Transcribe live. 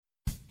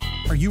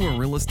Are you a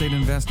real estate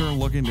investor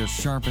looking to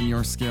sharpen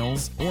your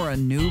skills or a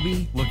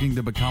newbie looking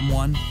to become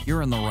one?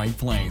 You're in the right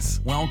place.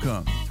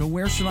 Welcome to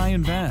Where Should I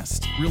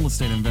Invest? Real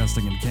Estate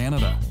Investing in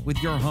Canada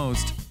with your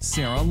host,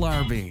 Sarah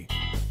Larby.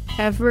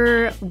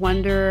 Ever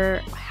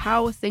wonder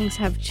how things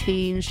have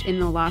changed in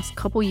the last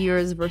couple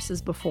years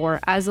versus before?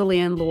 As a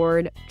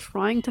landlord,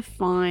 trying to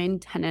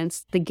find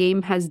tenants, the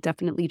game has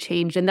definitely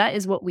changed. And that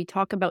is what we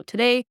talk about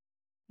today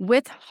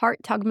with Hart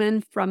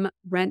Tugman from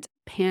Rent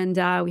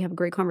Panda. We have a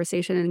great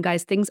conversation. And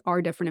guys, things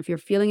are different. If you're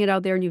feeling it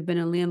out there and you've been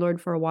a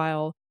landlord for a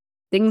while,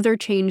 things are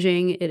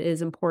changing. It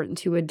is important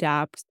to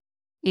adapt.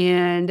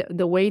 And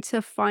the way to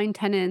find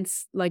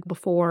tenants like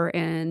before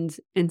and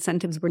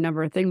incentives were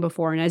never a thing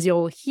before. And as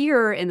you'll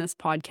hear in this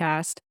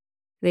podcast,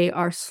 they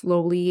are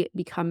slowly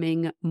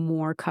becoming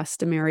more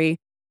customary.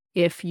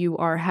 If you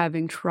are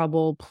having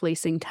trouble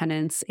placing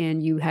tenants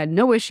and you had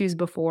no issues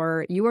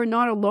before, you are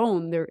not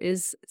alone. There are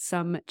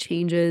some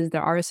changes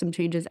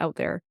out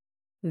there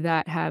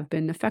that have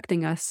been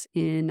affecting us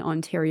in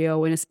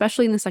Ontario and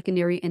especially in the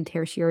secondary and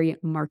tertiary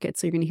market.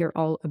 So you're going to hear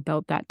all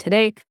about that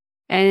today.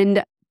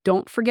 And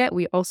don't forget,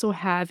 we also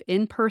have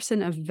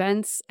in-person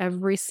events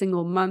every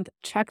single month.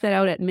 Check that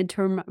out at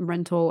Midterm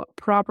Rental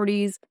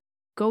Properties.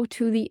 Go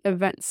to the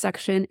event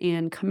section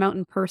and come out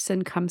in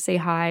person. Come say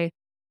hi.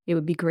 It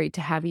would be great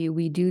to have you.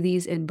 We do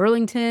these in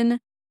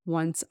Burlington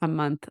once a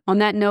month. On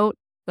that note,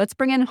 let's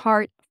bring in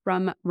Hart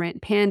from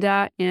Rent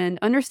Panda and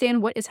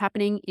understand what is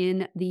happening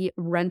in the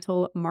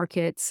rental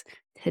markets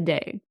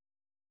today.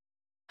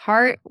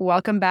 Hart,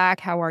 welcome back.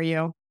 How are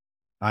you?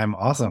 I'm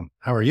awesome.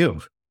 How are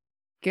you?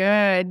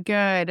 Good.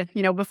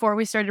 Before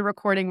we started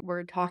recording,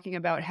 we're talking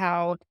about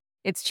how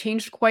it's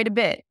changed quite a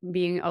bit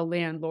being a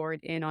landlord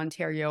in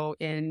Ontario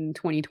in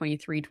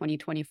 2023,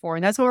 2024.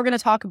 And that's what we're going to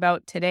talk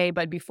about today.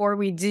 But before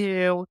we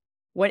do,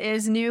 what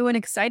is new and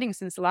exciting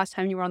since the last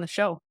time you were on the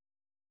show?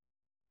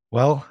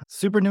 Well,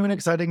 super new and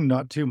exciting,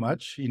 not too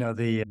much.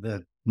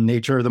 The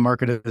nature of the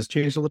market has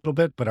changed a little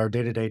bit, but our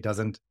day-to-day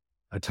doesn't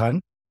a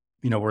ton.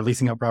 We're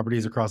leasing out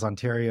properties across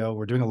Ontario.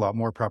 We're doing a lot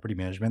more property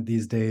management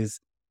these days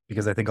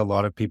because I think a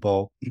lot of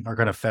people are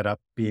kind of fed up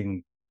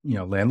being,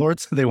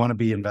 landlords. They want to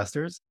be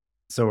investors.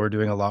 So we're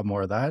doing a lot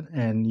more of that.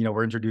 And,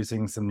 we're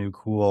introducing some new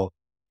cool,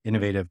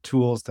 innovative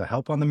tools to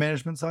help on the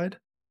management side.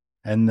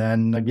 And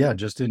then,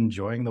 just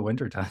enjoying the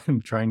winter time,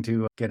 trying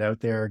to get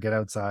out there, get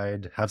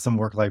outside, have some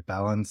work-life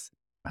balance,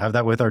 have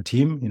that with our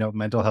team.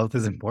 Mental health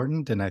is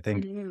important. And I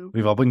think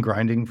we've all been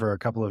grinding for a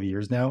couple of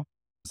years now.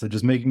 So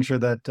just making sure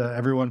that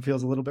everyone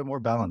feels a little bit more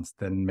balanced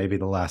than maybe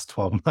the last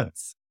 12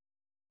 months.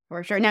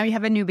 For sure. Now you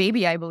have a new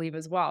baby, I believe,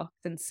 as well,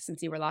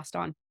 since you were last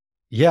on.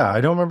 Yeah,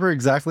 I don't remember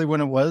exactly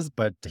when it was,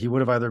 but he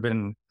would have either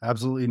been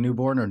absolutely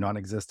newborn or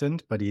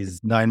non-existent, but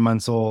he's 9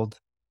 months old.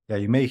 Yeah,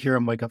 you may hear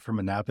him wake up from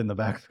a nap in the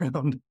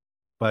background,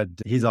 but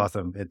he's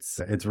awesome.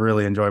 It's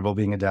really enjoyable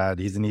being a dad.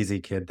 He's an easy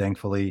kid,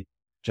 thankfully,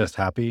 just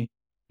happy.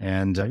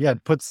 And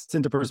it puts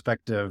into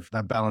perspective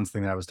that balance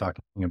thing that I was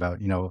talking about.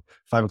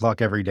 5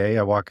 o'clock every day,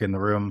 I walk in the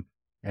room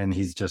and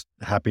he's just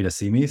happy to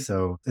see me.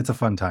 So it's a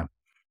fun time.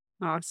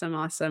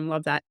 Awesome.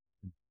 Love that.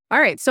 All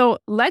right. So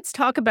let's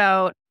talk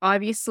about,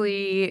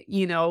 obviously,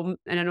 and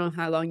I don't know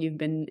how long you've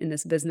been in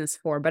this business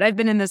for, but I've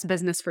been in this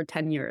business for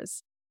 10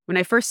 years. When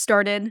I first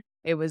started,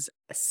 it was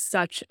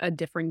such a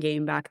different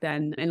game back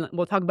then. And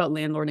we'll talk about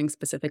landlording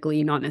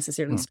specifically, not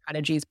necessarily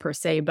strategies per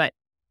se, but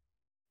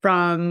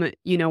from,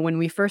 when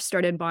we first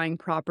started buying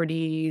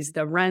properties,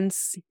 the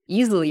rents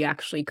easily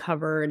actually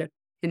covered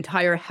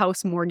entire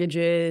house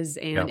mortgages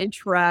and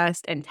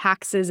interest and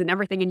taxes and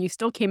everything. And you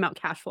still came out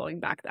cash flowing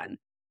back then.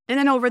 And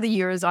then over the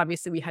years,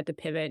 obviously, we had to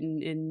pivot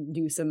and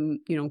do some,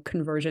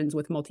 conversions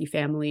with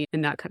multifamily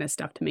and that kind of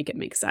stuff to make it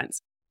make sense.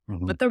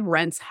 Mm-hmm. But the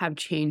rents have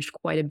changed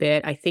quite a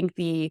bit. I think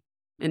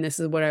and this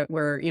is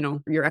where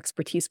your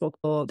expertise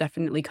will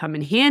definitely come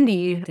in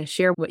handy to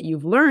share what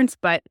you've learned,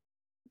 but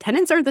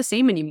tenants aren't the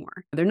same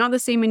anymore. They're not the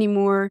same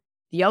anymore.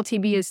 The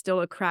LTV is still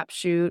a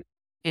crapshoot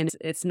and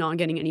it's not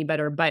getting any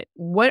better. But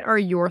what are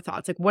your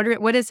thoughts? Like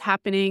what is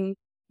happening?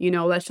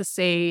 Let's just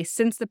say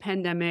since the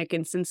pandemic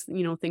and since,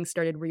 things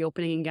started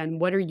reopening again,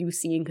 what are you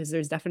seeing? Because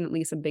there's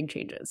definitely some big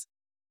changes.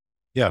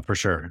 Yeah, for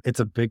sure. It's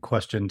a big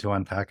question to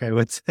unpack, I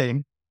would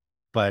say.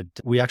 But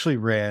we actually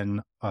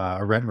ran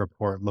a rent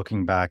report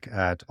looking back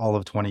at all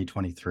of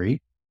 2023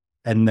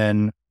 and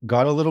then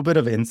got a little bit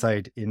of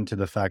insight into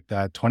the fact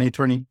that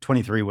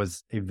 2023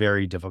 was a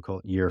very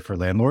difficult year for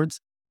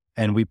landlords.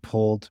 And we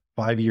pulled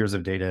 5 years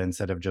of data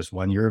instead of just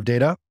 1 year of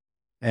data,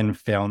 and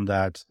found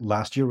that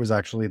last year was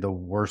actually the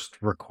worst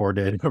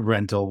recorded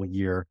rental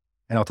year.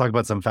 And I'll talk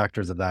about some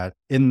factors of that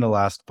in the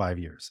last 5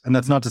 years. And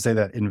that's not to say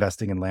that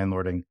investing in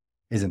landlording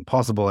isn't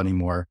possible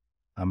anymore,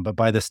 but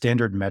by the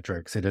standard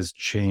metrics, it has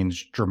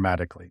changed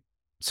dramatically.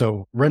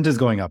 So rent is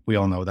going up. We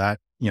all know that.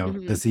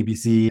 The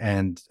CBC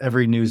and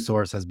every news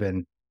source has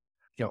been,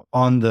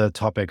 on the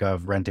topic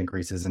of rent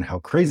increases and how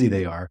crazy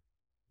they are.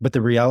 But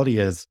the reality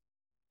is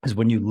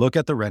when you look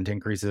at the rent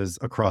increases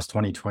across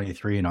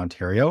 2023 in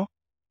Ontario,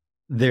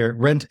 their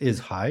rent is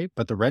high,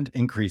 but the rent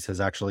increase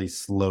has actually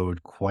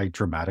slowed quite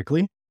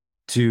dramatically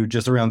to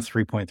just around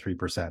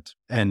 3.3%.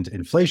 And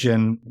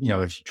inflation,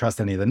 if you trust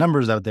any of the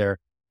numbers out there,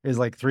 is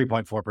like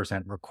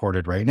 3.4%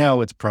 recorded right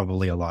now. It's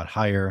probably a lot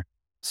higher.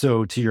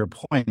 So to your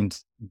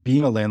point,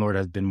 being a landlord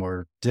has been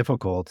more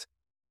difficult,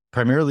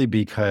 primarily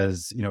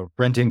because,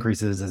 rent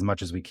increases, as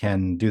much as we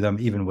can do them,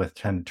 even with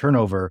tenant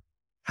turnover,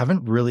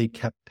 haven't really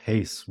kept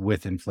pace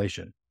with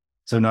inflation.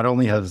 So not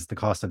only has the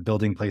cost of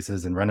building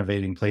places and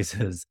renovating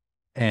places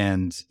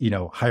and,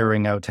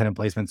 hiring out tenant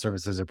placement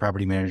services or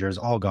property managers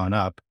all gone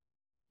up,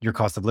 your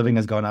cost of living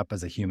has gone up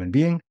as a human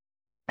being,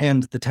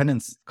 and the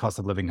tenant's cost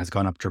of living has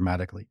gone up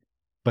dramatically.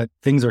 But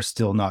things are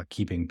still not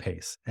keeping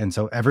pace. And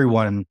so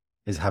everyone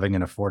is having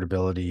an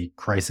affordability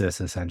crisis,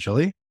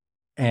 essentially.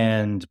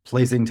 And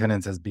placing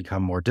tenants has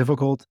become more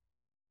difficult.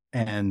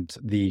 And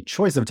the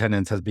choice of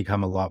tenants has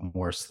become a lot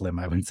more slim,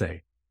 I would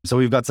say. So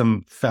we've got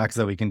some facts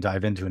that we can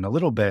dive into in a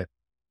little bit.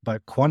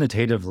 But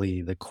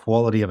quantitatively, the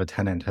quality of a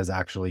tenant has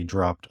actually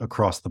dropped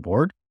across the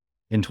board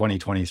in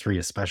 2023,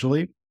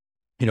 especially.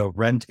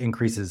 Rent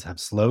increases have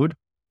slowed.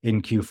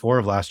 In Q4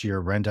 of last year,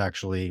 rent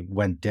actually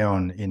went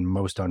down in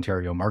most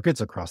Ontario markets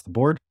across the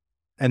board.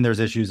 And there's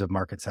issues of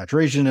market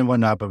saturation and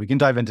whatnot, but we can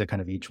dive into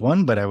kind of each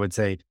one. But I would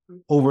say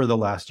over the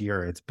last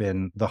year, it's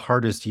been the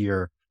hardest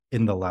year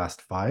in the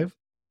last 5.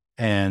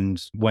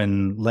 And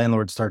when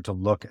landlords start to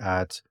look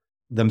at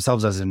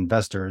themselves as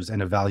investors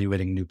and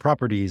evaluating new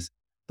properties,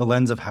 the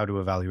lens of how to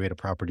evaluate a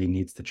property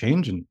needs to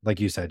change. And like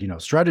you said,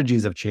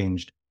 strategies have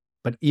changed.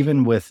 But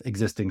even with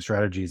existing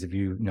strategies, if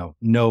you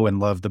know and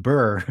love the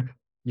BRRRR,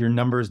 your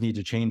numbers need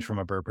to change from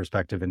a BRRRR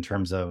perspective in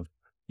terms of,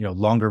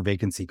 longer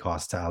vacancy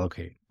costs to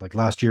allocate. Like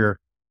last year,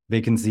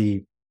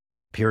 vacancy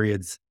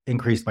periods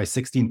increased by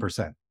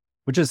 16%,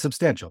 which is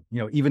substantial.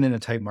 Even in a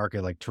tight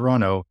market like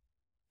Toronto,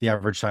 the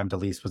average time to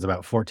lease was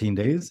about 14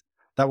 days.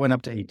 That went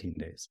up to 18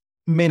 days.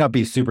 May not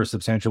be super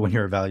substantial when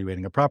you're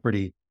evaluating a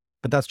property,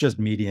 but that's just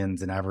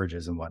medians and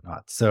averages and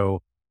whatnot.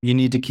 So you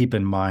need to keep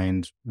in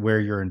mind where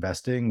you're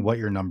investing, what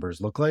your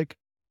numbers look like,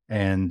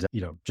 and,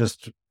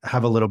 just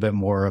have a little bit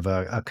more of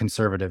a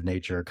conservative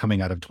nature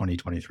coming out of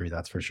 2023,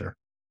 that's for sure.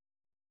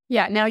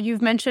 Yeah. Now,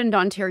 you've mentioned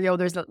Ontario,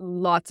 there's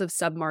lots of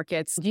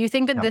submarkets. Do you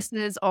think that this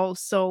is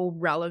also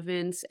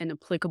relevant and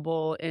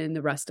applicable in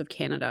the rest of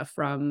Canada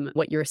from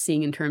what you're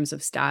seeing in terms of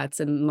stats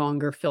and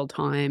longer fill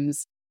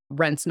times,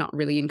 rents not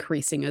really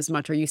increasing as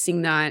much? Are you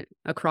seeing that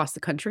across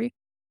the country?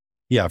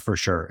 Yeah, for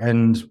sure.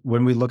 And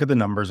when we look at the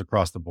numbers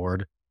across the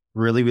board,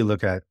 really we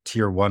look at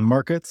tier 1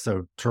 markets.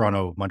 So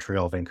Toronto,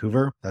 Montreal,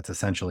 Vancouver, that's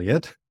essentially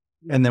it.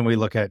 And then we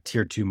look at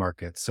tier 2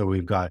 markets. So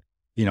we've got,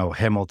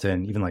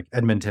 Hamilton, even like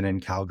Edmonton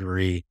and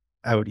Calgary,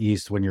 out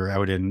east when you're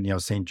out in,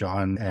 St.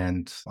 John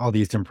and all the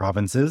eastern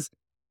provinces.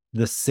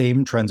 The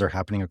same trends are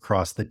happening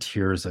across the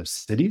tiers of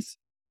cities.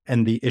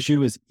 And the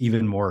issue is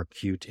even more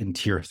acute in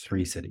tier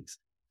 3 cities.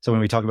 So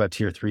when we talk about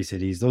tier 3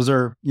 cities, those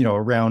are,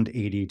 around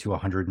 80 to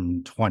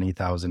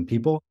 120,000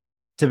 people,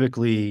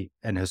 typically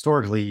and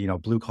historically,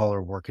 blue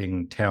collar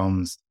working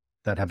towns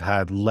that have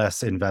had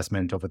less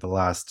investment over the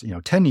last,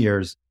 10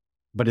 years.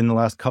 But in the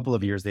last couple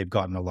of years, they've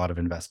gotten a lot of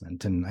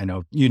investment. And I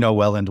know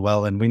well,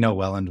 and we know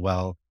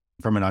well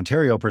from an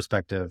Ontario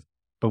perspective.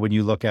 But when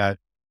you look at,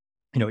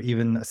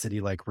 even a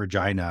city like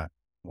Regina,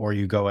 or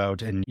you go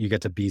out and you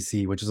get to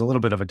BC, which is a little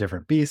bit of a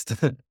different beast,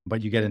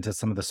 but you get into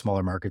some of the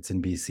smaller markets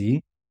in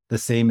BC, the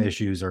same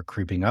issues are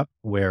creeping up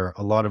where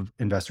a lot of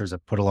investors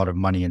have put a lot of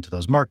money into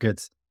those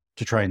markets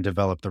to try and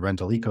develop the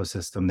rental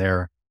ecosystem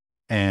there.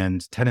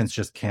 And tenants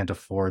just can't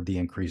afford the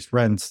increased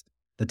rents.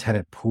 The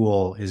tenant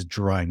pool is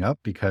drying up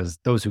because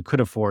those who could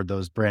afford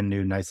those brand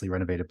new, nicely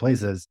renovated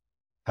places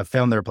have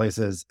found their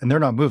places and they're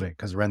not moving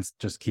because rents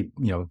just keep,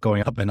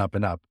 going up and up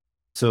and up.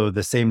 So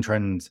the same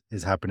trend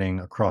is happening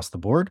across the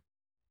board.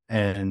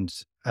 And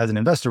as an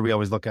investor, we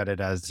always look at it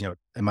as,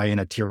 am I in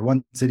a tier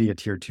 1 city, a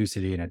tier 2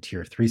 city, and a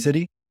tier 3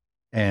 city?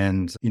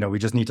 And, we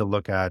just need to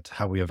look at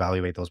how we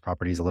evaluate those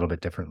properties a little bit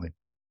differently.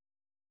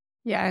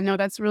 Yeah, no,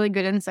 that's really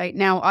good insight.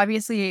 Now,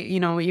 obviously,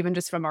 even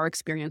just from our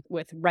experience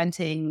with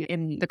renting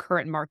in the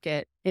current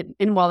market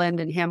in Welland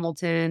and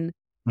Hamilton,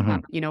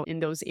 in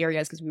those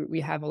areas, because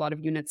we have a lot of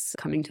units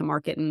coming to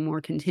market and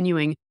more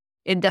continuing,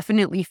 it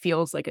definitely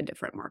feels like a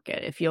different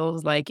market. It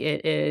feels like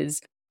it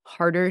is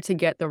harder to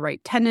get the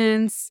right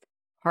tenants,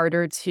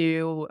 harder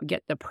to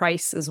get the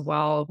price as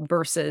well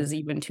versus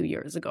even 2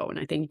 years ago. And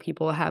I think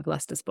people have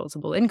less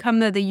disposable income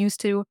than they used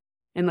to.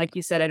 And like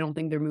you said, I don't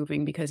think they're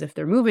moving because if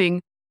they're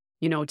moving,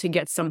 to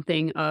get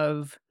something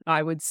of,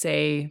 I would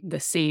say, the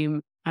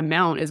same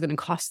amount is going to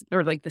cost,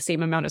 or like the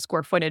same amount of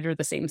square footage or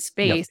the same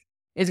space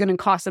is going to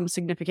cost them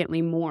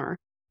significantly more.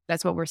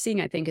 That's what we're seeing,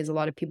 I think, is a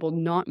lot of people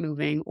not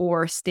moving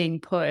or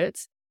staying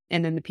put.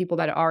 And then the people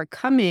that are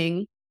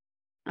coming,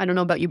 I don't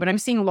know about you, but I'm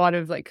seeing a lot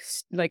of like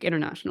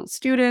international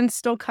students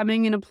still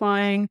coming and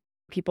applying,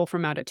 people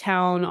from out of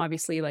town,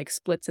 obviously like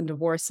splits and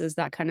divorces,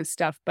 that kind of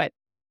stuff. But,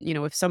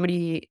 if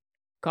somebody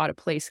got a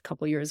place a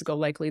couple of years ago,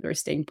 likely they're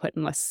staying put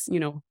unless,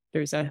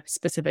 there's a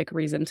specific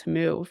reason to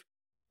move.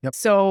 Yep.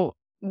 So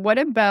what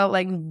about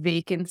like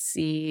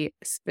vacancy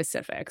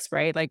specifics,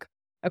 right? Like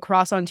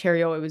across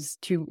Ontario, it was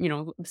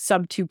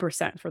sub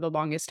 2% for the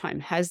longest time.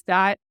 Has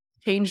that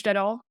changed at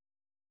all?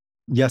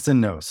 Yes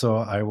and no. So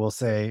I will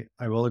say,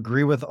 I will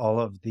agree with all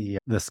of the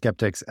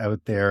skeptics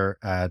out there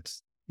at,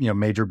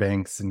 major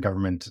banks and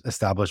government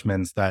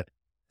establishments that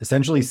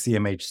essentially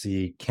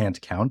CMHC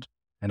can't count.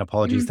 And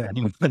apologies to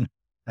anyone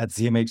at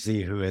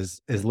CMHC who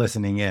is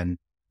listening in.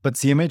 But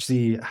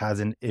CMHC has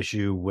an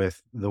issue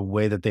with the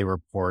way that they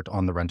report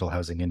on the rental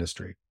housing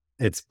industry.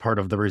 It's part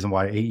of the reason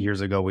why 8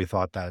 years ago we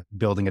thought that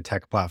building a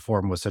tech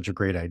platform was such a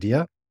great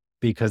idea,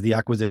 because the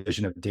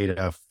acquisition of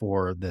data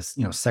for this,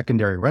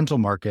 secondary rental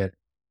market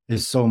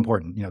is so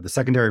important. The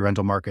secondary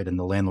rental market and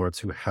the landlords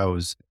who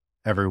house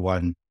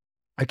everyone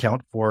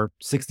account for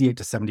 68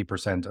 to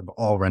 70% of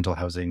all rental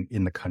housing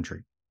in the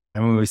country.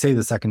 And when we say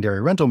the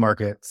secondary rental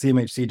market,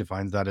 CMHC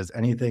defines that as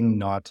anything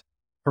not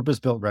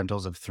purpose-built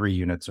rentals of 3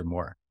 units or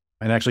more.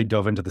 And actually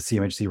dove into the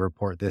CMHC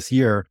report this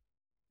year.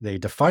 They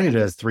define it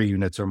as 3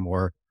 units or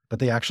more, but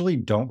they actually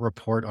don't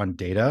report on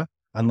data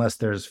unless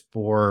there's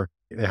 4.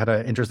 They had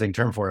an interesting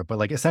term for it, but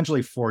like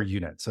essentially 4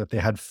 units. So if they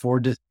had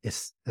 4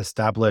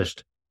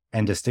 established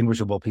and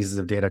distinguishable pieces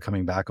of data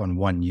coming back on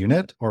 1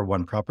 unit or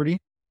 1 property,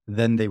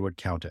 then they would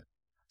count it.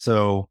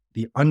 So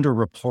the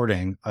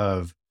underreporting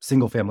of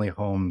single family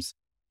homes,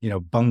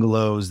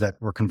 bungalows that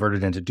were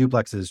converted into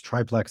duplexes,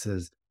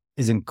 triplexes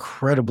is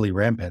incredibly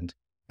rampant.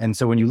 And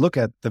so when you look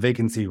at the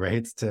vacancy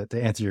rates, to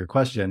answer your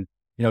question,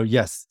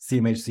 yes,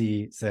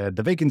 CMHC said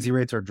the vacancy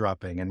rates are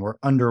dropping and we're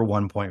under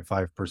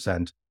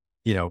 1.5%,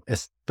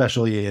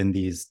 especially in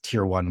these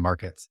tier 1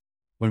 markets.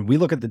 When we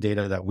look at the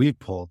data that we've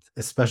pulled,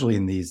 especially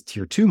in these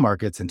tier 2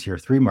 markets and tier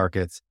 3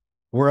 markets,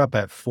 we're up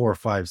at 4,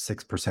 5,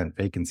 6%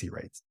 vacancy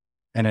rates.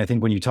 And I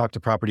think when you talk to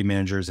property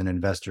managers and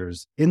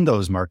investors in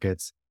those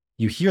markets,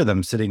 you hear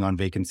them sitting on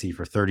vacancy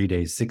for 30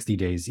 days, 60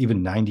 days,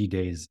 even 90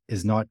 days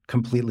is not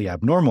completely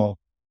abnormal,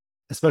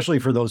 especially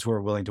for those who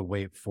are willing to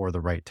wait for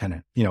the right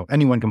tenant.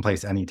 Anyone can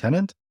place any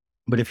tenant,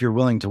 but if you're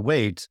willing to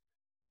wait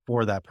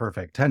for that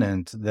perfect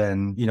tenant,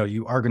 then,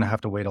 you are going to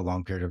have to wait a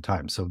long period of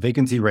time. So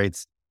vacancy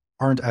rates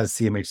aren't as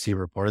CMHC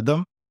reported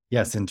them.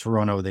 Yes, in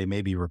Toronto, they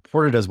may be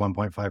reported as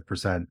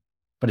 1.5%,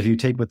 but if you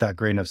take with that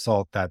grain of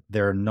salt that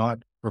they're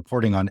not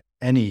reporting on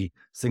any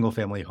single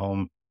family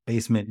home,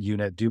 basement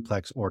unit,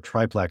 duplex, or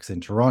triplex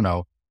in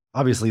Toronto,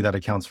 obviously that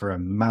accounts for a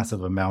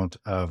massive amount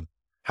of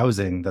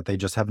housing that they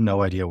just have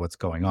no idea what's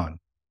going on.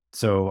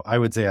 So I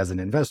would say as an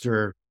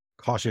investor,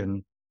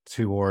 caution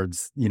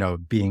towards,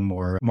 being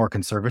more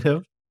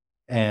conservative.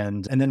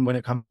 And then when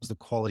it comes to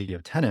quality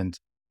of tenant,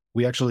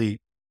 we actually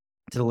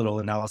did a little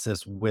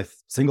analysis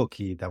with Single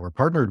Key that we're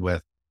partnered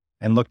with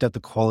and looked at the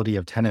quality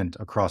of tenant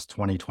across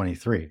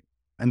 2023.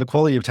 And the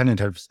quality of tenant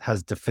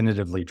has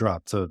definitively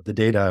dropped. So the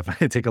data,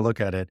 if I take a look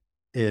at it,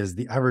 is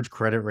the average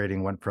credit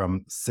rating went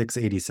from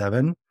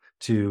 687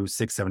 to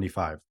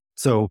 675.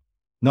 So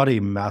not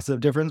a massive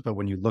difference, but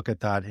when you look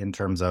at that in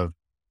terms of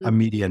a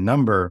median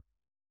number,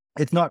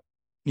 it's not,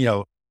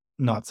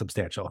 not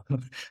substantial.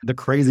 The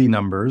crazy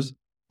numbers,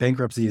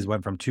 bankruptcies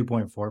went from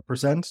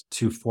 2.4%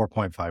 to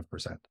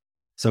 4.5%.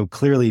 So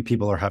clearly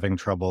people are having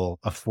trouble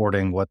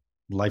affording what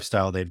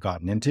lifestyle they've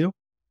gotten into.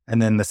 And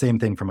then the same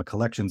thing from a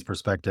collections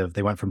perspective,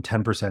 they went from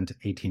 10% to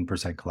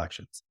 18%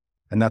 collections.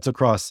 And that's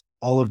across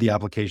all of the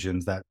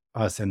applications that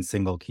us and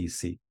Single Key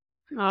see.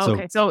 Oh,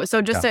 okay. So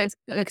just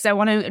because I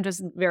want to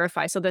just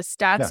verify. So the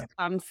stats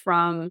come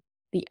from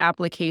the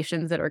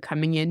applications that are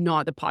coming in,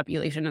 not the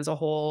population as a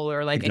whole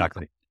or like.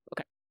 Exactly.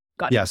 Okay.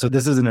 Got it. Yeah. So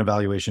this is an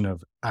evaluation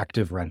of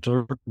active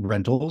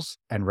rentals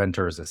and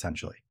renters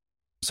essentially.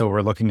 So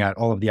we're looking at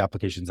all of the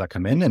applications that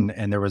come in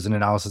and there was an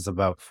analysis of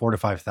about 4,000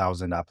 to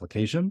 5,000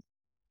 applications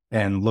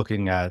and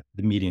looking at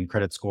the median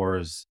credit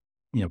scores,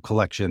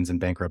 collections and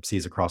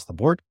bankruptcies across the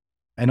board.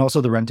 And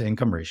also the rent to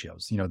income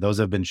ratios. Those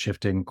have been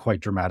shifting quite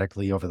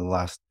dramatically over the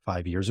last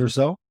 5 years or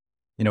so.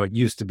 It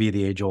used to be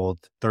the age old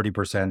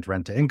 30%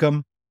 rent to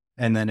income,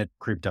 and then it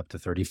creeped up to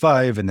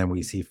 35, and then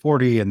we see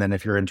 40. And then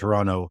if you're in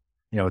Toronto,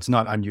 it's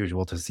not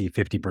unusual to see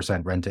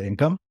 50% rent to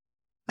income.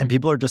 And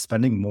people are just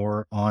spending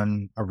more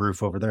on a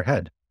roof over their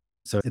head.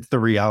 So it's the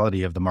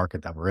reality of the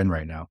market that we're in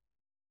right now.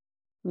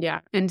 Yeah.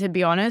 And to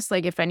be honest,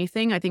 like if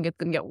anything, I think it's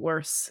going to get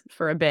worse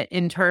for a bit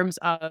in terms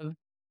of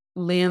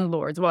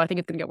landlords. Well, I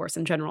think it's going to get worse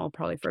in general,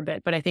 probably for a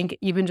bit, but I think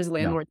even just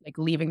landlords like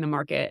leaving the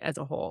market as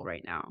a whole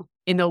right now,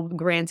 in the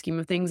grand scheme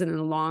of things, and in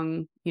the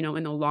long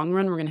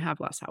run, we're going to have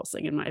less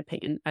housing, in my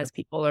opinion, as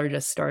people are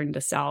just starting to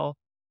sell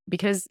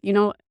because,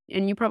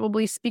 and you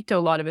probably speak to a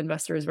lot of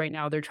investors right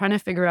now. They're trying to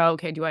figure out,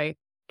 okay, do I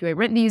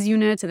rent these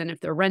units? And then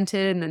if they're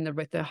rented and then they're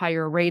with the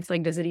higher rates,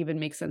 like, does it even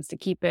make sense to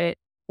keep it?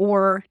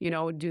 Or,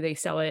 do they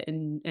sell it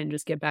and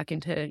just get back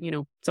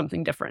into,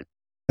 something different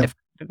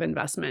of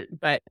investment?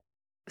 But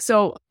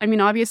so, I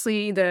mean,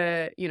 obviously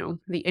the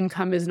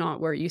income is not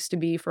where it used to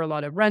be for a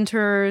lot of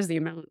renters. The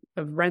amount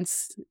of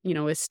rents,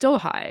 is still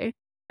high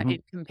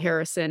in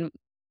comparison.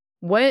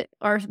 What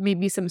are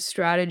maybe some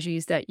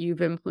strategies that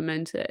you've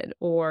implemented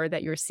or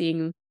that you're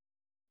seeing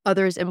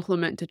others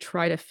implement to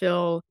try to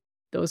fill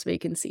those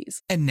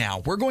vacancies? And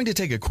now we're going to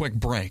take a quick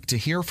break to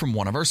hear from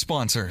one of our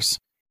sponsors.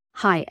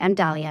 Hi, I'm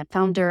Dahlia,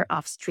 founder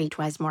of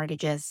Streetwise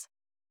Mortgages.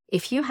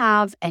 If you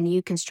have a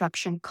new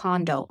construction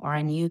condo or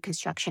a new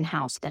construction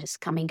house that is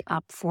coming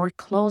up for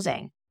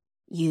closing,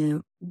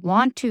 you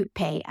want to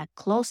pay a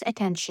close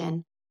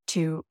attention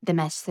to the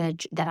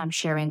message that I'm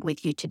sharing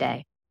with you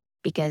today,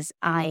 because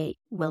I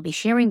will be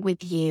sharing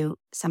with you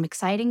some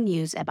exciting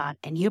news about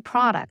a new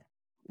product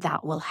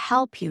that will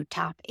help you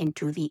tap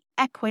into the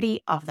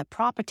equity of the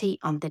property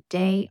on the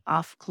day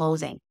of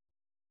closing.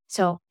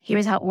 So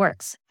here's how it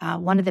works.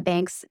 One of the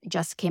banks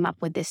just came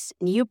up with this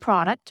new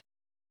product.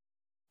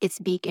 It's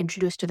being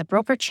introduced to the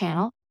broker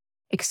channel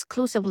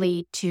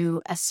exclusively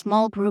to a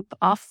small group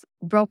of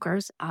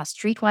brokers,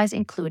 Streetwise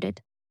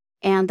included.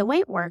 And the way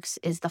it works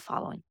is the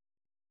following.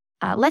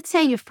 Let's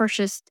say you've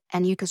purchased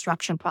a new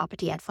construction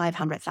property at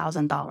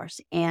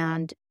 $500,000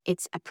 and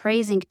it's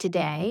appraising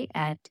today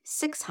at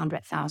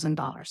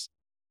 $600,000.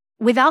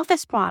 Without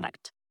this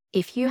product,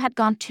 if you had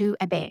gone to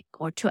a bank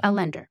or to a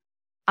lender,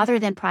 other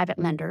than private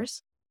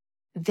lenders,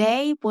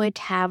 they would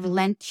have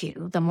lent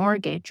you the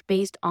mortgage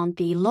based on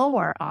the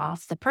lower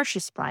of the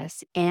purchase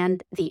price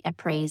and the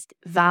appraised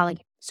value.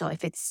 So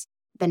if it's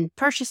been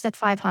purchased at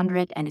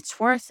 500 and it's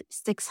worth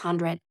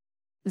 600,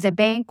 the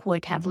bank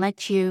would have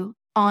lent you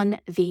on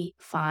the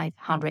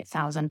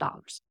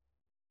 $500,000.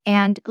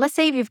 And let's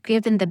say you've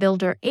given the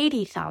builder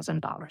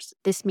 $80,000.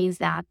 This means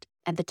that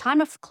at the time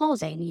of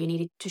closing, you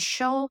needed to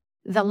show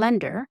the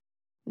lender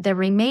the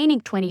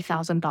remaining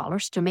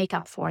 $20,000 to make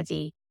up for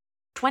the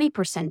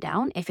 20%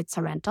 down if it's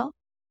a rental,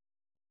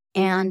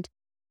 and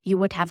you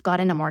would have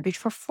gotten a mortgage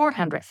for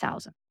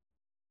 $400,000.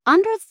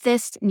 Under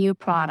this new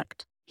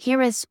product,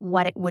 here is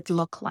what it would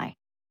look like.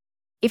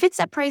 If it's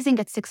appraising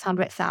at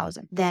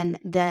 $600,000, then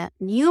the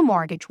new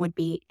mortgage would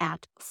be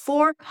at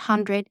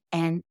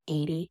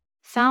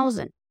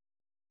 $480,000.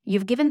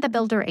 You've given the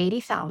builder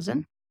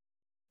 $80,000,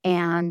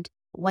 and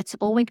what's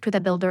owing to the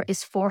builder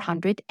is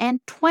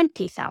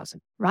 $420,000,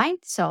 right?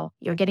 So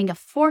you're getting a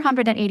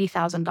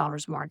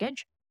 $480,000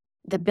 mortgage.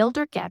 The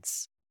builder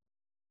gets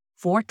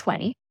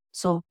 $420,000,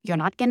 so you're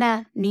not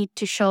gonna need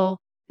to show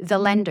the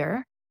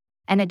lender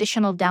an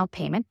additional down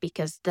payment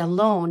because the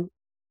loan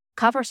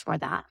covers for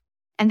that.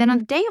 And then on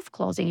the day of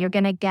closing, you're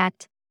gonna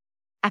get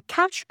a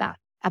cashback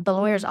at the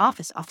lawyer's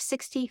office of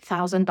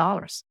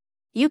 $60,000.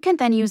 You can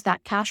then use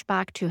that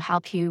cashback to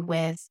help you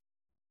with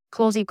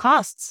closing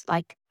costs.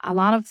 Like a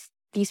lot of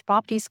these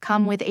properties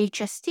come with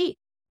HST,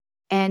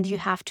 and you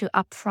have to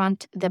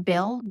upfront the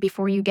bill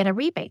before you get a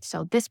rebate.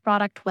 So this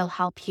product will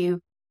help you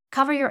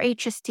cover your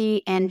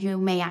HST, and you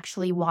may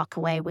actually walk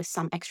away with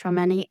some extra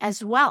money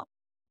as well.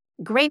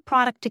 Great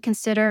product to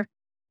consider.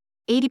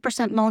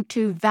 80% loan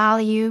to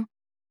value,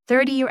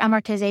 30-year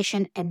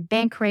amortization, and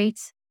bank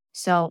rates.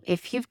 So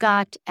if you've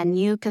got a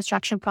new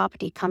construction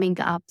property coming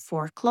up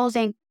for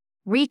closing,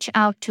 reach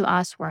out to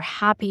us. We're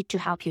happy to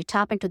help you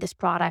tap into this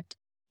product.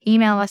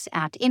 Email us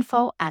at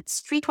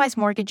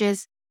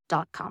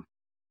info@streetwisemortgages.com.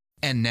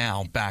 And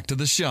now back to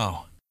the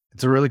show.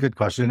 It's a really good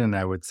question. And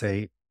I would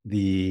say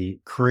the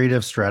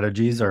creative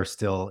strategies are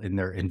still in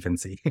their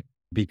infancy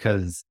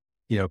because,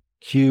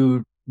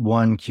 Q1,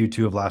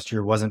 Q2 of last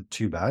year wasn't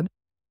too bad.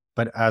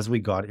 But as we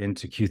got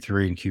into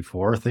Q3 and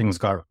Q4, things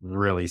got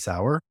really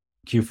sour.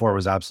 Q4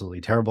 was absolutely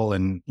terrible.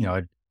 And,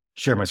 I'd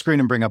share my screen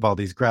and bring up all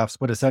these graphs.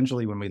 But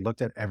essentially, when we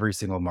looked at every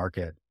single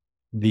market,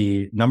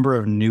 the number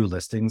of new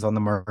listings on the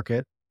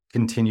market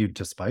continued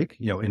to spike.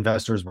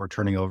 Investors were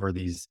turning over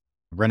these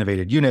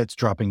renovated units,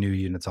 dropping new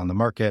units on the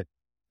market,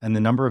 and the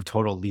number of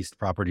total leased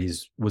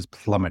properties was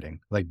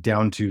plummeting, like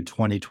down to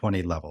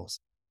 2020 levels.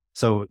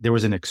 So there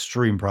was an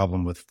extreme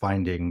problem with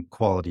finding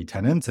quality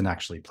tenants and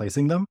actually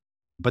placing them.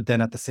 But then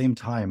at the same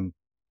time,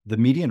 the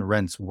median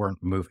rents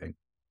weren't moving.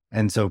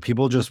 And so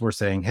people just were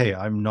saying, hey,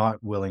 I'm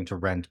not willing to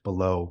rent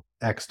below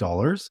X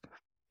dollars,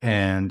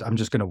 and I'm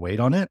just going to wait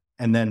on it.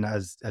 And then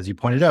as you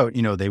pointed out,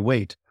 they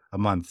wait a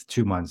month,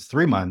 2 months,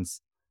 3 months,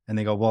 and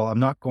they go, well, I'm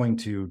not going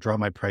to drop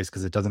my price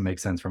because it doesn't make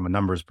sense from a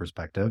numbers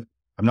perspective.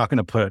 I'm not going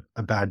to put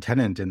a bad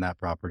tenant in that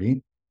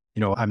property.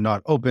 I'm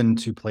not open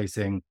to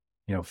placing,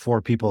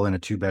 4 people in a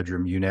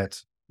 2-bedroom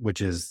unit,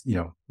 which is,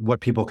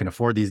 what people can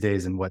afford these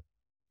days and what,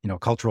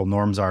 cultural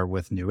norms are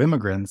with new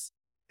immigrants.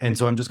 And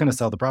so I'm just going to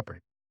sell the property.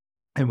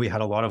 And we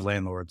had a lot of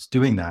landlords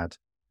doing that.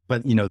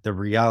 But, the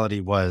reality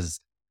was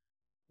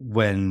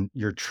when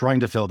you're trying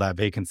to fill that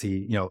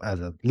vacancy, as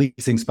a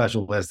leasing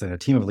specialist and a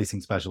team of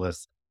leasing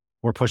specialists,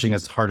 we're pushing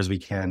as hard as we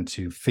can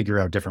to figure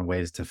out different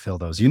ways to fill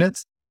those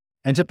units.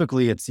 And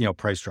typically it's,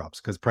 price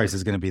drops because price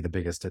is going to be the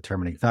biggest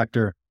determining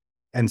factor.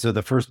 And so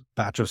the first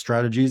batch of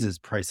strategies is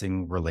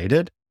pricing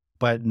related,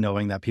 but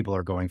knowing that people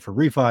are going for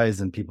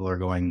refis and people are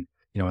going,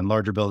 in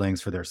larger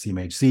buildings for their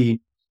CMHC.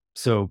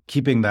 So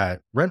keeping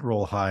that rent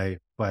roll high,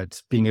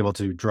 but being able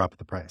to drop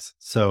the price.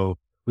 So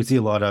we see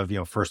a lot of,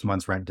 first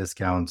month's rent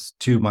discounts,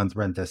 2-month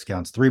rent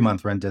discounts,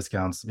 3-month rent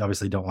discounts. You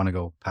obviously don't want to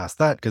go past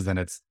that because then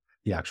it's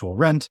the actual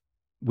rent.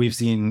 We've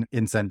seen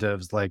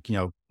incentives like,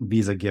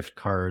 Visa gift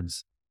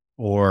cards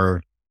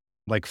or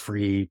like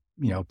free,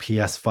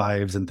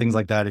 PS5s and things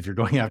like that. If you're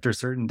going after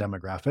certain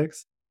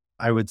demographics,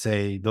 I would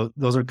say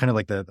those are kind of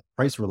like the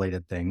price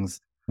related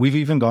things. We've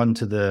even gone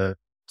to the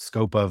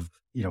scope of,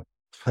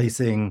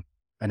 placing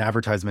an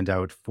advertisement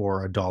out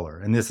for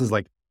 $1. And this is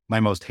like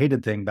my most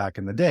hated thing back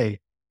in the day,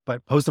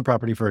 but post a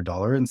property for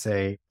 $1 and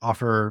say,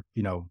 offer,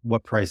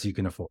 what price you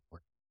can afford.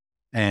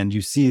 And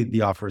you see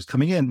the offers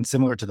coming in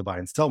similar to the buy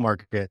and sell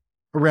market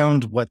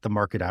around what the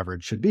market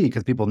average should be.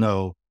 Because people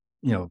know,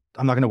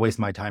 I'm not going to waste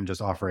my time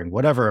just offering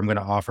whatever. I'm going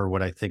to offer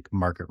what I think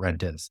market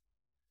rent is.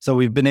 So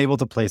we've been able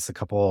to place a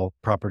couple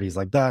properties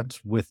like that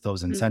with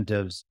those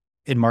incentives.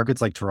 In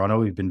markets like Toronto,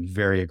 we've been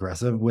very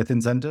aggressive with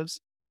incentives.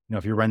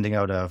 If you're renting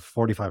out a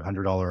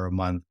 $4,500 a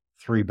month,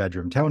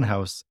 3-bedroom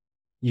townhouse,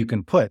 you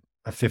can put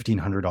a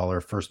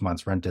 $1,500 first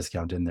month's rent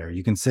discount in there.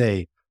 You can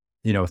say,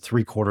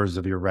 3/4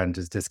 of your rent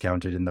is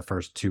discounted in the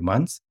first 2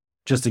 months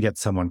just to get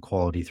someone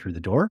quality through the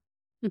door.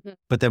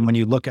 But then when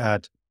you look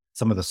at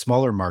some of the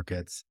smaller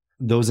markets,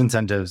 those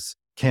incentives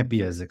can't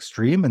be as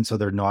extreme. And so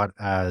they're not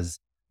as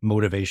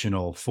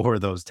motivational for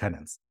those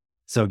tenants.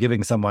 So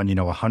giving someone,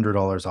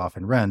 $100 off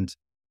in rent,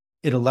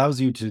 it allows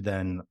you to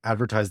then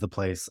advertise the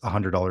place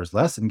 $100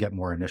 less and get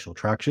more initial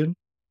traction.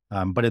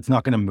 But it's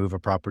not going to move a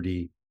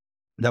property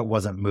that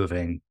wasn't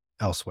moving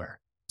elsewhere.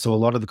 So a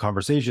lot of the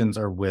conversations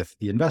are with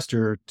the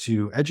investor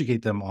to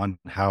educate them on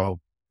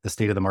how the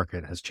state of the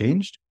market has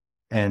changed.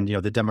 And,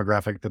 the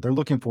demographic that they're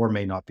looking for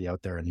may not be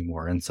out there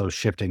anymore. And so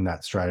shifting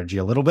that strategy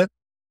a little bit.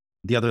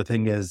 The other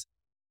thing is,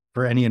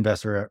 for any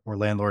investor or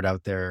landlord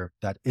out there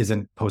that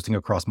isn't posting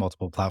across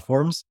multiple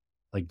platforms,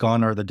 like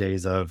gone are the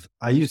days of,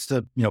 I used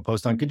to,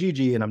 post on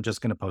Kijiji and I'm just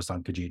going to post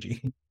on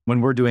Kijiji. When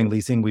we're doing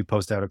leasing, we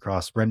post out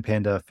across Rent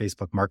Panda,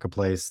 Facebook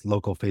Marketplace,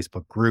 local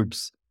Facebook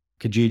groups,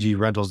 Kijiji,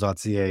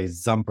 rentals.ca,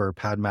 Zumper,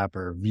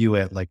 PadMapper, View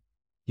It. Like,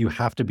 you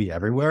have to be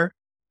everywhere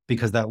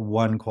because that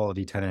one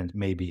quality tenant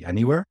may be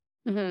anywhere.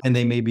 And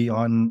they may be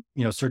on,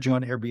 searching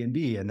on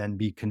Airbnb and then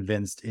be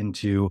convinced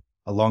into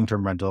a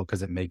long-term rental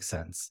because it makes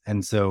sense.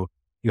 And so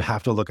you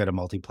have to look at a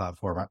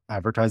multi-platform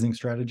advertising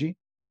strategy.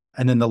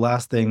 And then the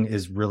last thing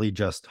is really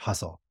just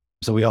hustle.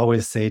 So we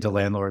always say to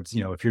landlords,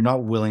 if you're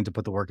not willing to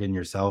put the work in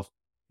yourself,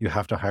 you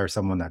have to hire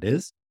someone that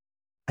is.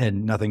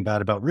 And nothing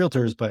bad about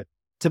realtors, but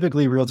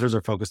typically realtors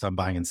are focused on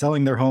buying and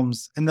selling their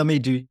homes, and they may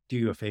do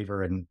you a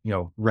favor and,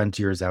 rent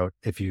yours out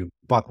if you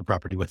bought the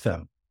property with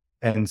them.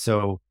 And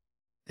so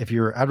if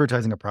you're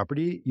advertising a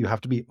property, you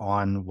have to be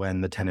on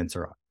when the tenants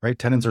are on, right?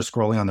 Tenants are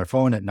scrolling on their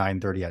phone at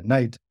 9:30 at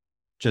night,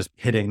 just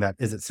hitting that,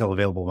 is it still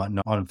available button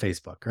on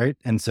Facebook, right?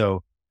 And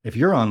so if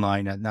you're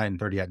online at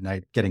 9:30 at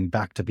night, getting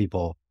back to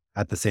people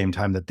at the same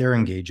time that they're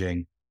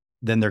engaging,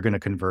 then they're going to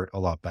convert a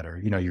lot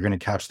better. You're going to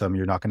catch them.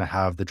 You're not going to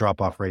have the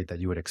drop-off rate that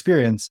you would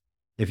experience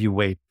if you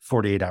wait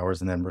 48 hours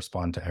and then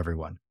respond to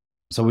everyone.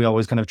 So we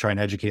always kind of try and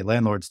educate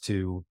landlords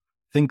to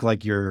think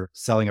like you're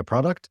selling a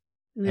product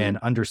and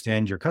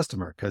understand your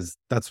customer, because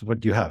that's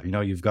what you have.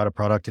 You've got a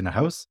product in a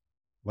house,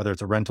 whether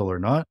it's a rental or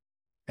not,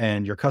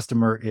 and your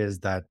customer is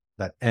that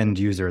end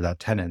user, that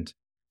tenant.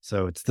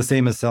 So it's the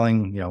same as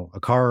selling, a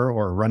car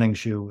or a running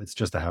shoe. It's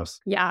just a house.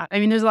 Yeah. I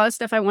mean, there's a lot of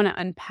stuff I want to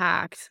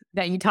unpack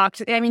that you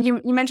talked. I mean,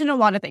 you mentioned a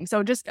lot of things.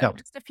 So just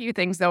a few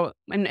things though,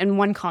 and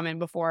one comment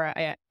before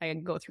I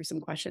go through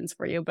some questions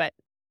for you. But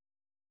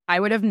I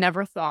would have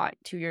never thought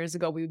 2 years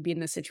ago we would be in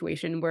this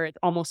situation where it's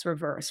almost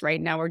reverse, right?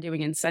 Now we're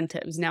doing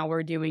incentives. Now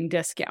we're doing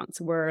discounts.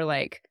 We're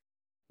like,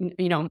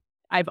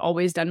 I've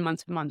always done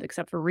month to month,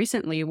 except for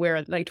recently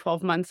where like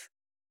 12-month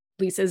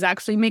leases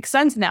actually make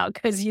sense now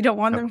because you don't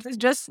want them to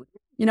just,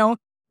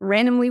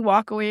 randomly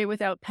walk away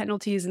without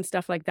penalties and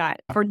stuff like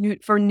that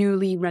for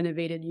newly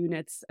renovated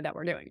units that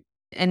we're doing.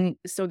 And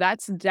so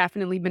that's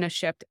definitely been a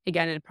shift.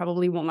 Again, it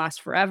probably won't last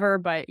forever,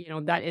 but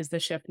that is the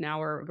shift now.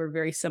 We're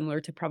very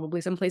similar to probably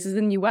some places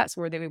in the US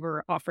where they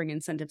were offering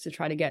incentives to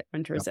try to get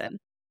renters in.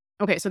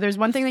 Okay, so there's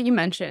one thing that you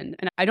mentioned,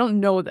 and I don't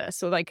know this,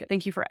 so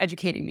thank you for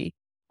educating me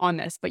on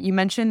this, but you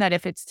mentioned that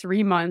if it's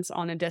 3 months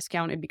on a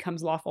discount, it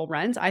becomes lawful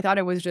rent. I thought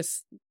it was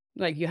just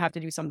like you have to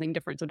do something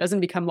different. So it doesn't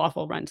become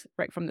lawful rent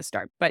right from the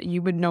start, but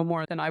you would know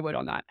more than I would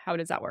on that. How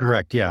does that work?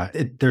 Correct. Yeah.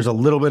 There's a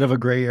little bit of a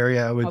gray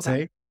area, I would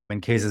say,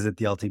 in cases at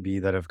the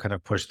LTB that have kind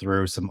of pushed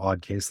through some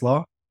odd case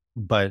law.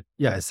 But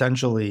yeah,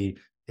 essentially,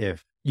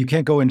 if you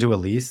can't go into a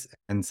lease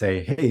and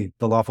say, hey,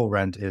 the lawful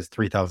rent is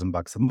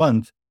 $3,000 a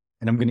month,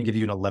 and I'm going to give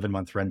you an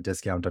 11-month rent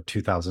discount of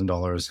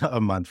 $2,000 a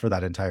month for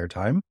that entire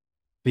time.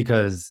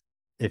 Because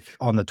if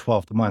on the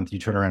 12th month you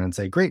turn around and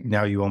say, great,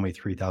 now you owe me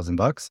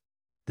 $3,000,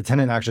 the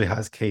tenant actually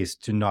has case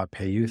to not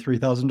pay you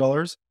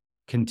 $3,000,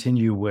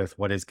 continue with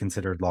what is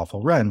considered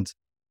lawful rent.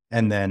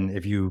 And then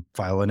if you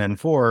file an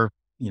N4,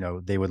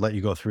 they would let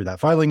you go through that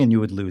filing and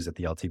you would lose at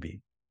the LTB.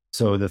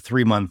 So the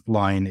 3-month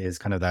line is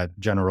kind of that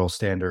general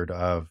standard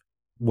of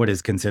what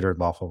is considered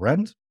lawful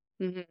rent.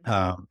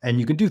 And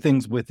you can do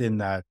things within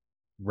that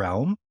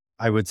realm.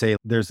 I would say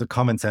there's a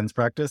common sense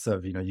practice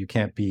of, you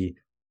can't be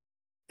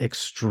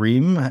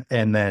extreme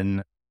and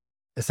then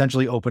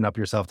essentially open up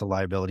yourself to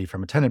liability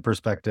from a tenant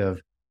perspective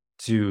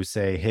to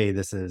say, hey,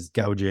 this is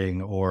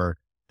gouging or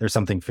there's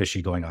something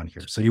fishy going on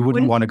here. So you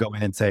wouldn't want to go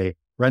in and say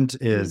rent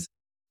is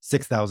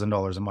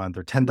 $6,000 a month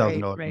or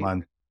 $10,000 a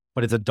month,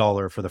 but it's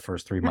 $1 for the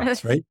first 3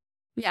 months, right?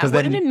 Yeah. 'Cause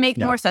Wouldn't then, it make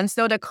yeah, more sense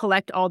though to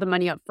collect all the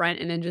money up front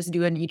and then just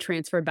do an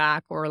e-transfer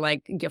back or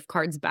like gift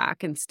cards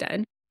back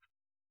instead?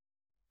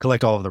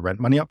 collect all of the rent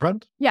money up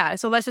front. Yeah.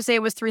 So let's just say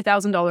it was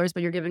 $3,000,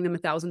 but you're giving them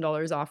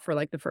 $1,000 off for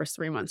like the first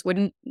 3 months.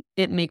 Wouldn't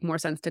it make more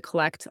sense to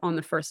collect on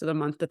the first of the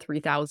month the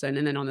 3,000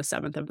 and then on the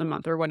seventh of the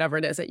month or whatever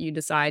it is that you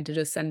decide to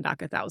just send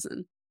back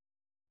 1,000?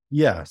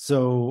 Yeah.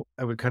 So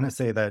I would kind of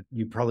say that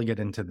you probably get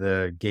into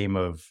the game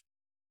of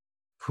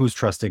who's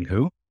trusting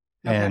who.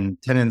 Okay. And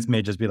tenants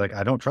may just be like,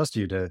 I don't trust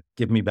you to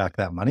give me back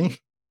that money.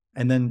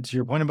 And then to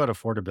your point about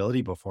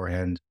affordability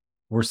beforehand,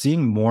 we're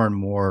seeing more and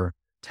more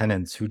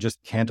tenants who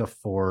just can't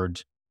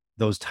afford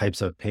those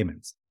types of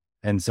payments.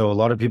 And so a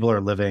lot of people are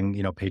living,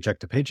 paycheck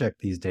to paycheck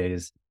these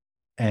days.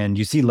 And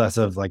you see less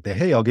of like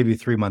hey, I'll give you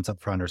 3 months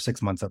up front or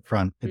 6 months up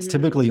front. It's Mhm.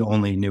 typically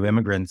only new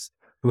immigrants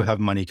who have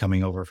money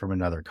coming over from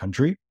another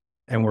country.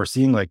 And we're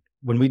seeing like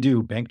when we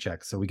do bank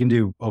checks, so we can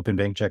do open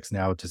bank checks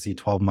now to see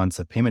 12 months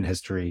of payment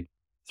history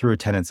through a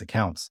tenant's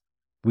accounts.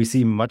 We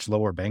see much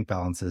lower bank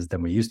balances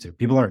than we used to.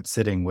 People aren't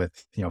sitting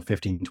with,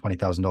 $15,000,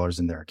 $20,000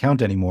 in their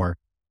account anymore.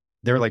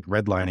 They're like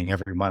redlining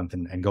every month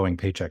and going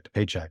paycheck to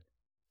paycheck.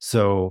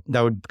 So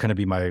that would kind of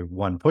be my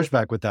one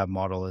pushback with that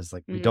model is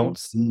like, we Mhm. don't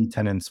see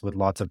tenants with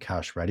lots of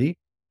cash ready.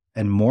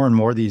 And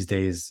more these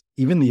days,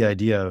 even the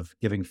idea of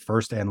giving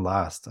first and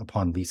last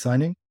upon lease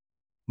signing,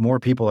 more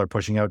people are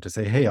pushing out to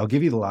say, hey, I'll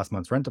give you the last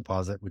month's rent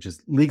deposit, which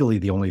is legally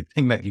the only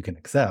thing that you can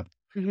accept,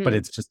 but Mhm.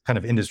 it's just kind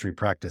of industry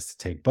practice to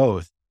take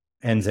both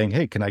and saying,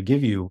 hey, can I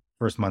give you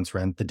first month's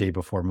rent the day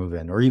before move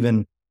in, or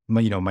even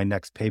my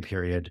next pay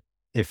period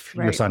if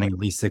you're Right. signing at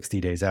least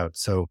 60 days out.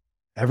 So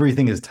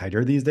everything is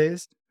tighter these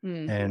days.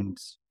 Mm. And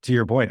to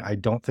your point, I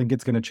don't think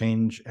it's going to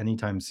change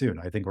anytime soon.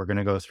 I think we're going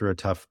to go through a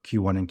tough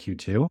Q1 and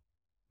Q2,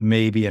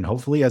 maybe, and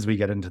hopefully as we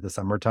get into the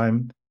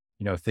summertime,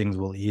 things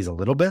will ease a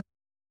little bit.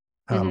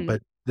 Mhm.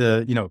 But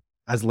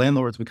as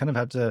landlords, we kind of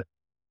have to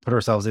put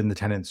ourselves in the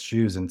tenant's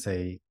shoes and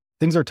say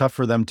things are tough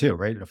for them too,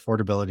 right?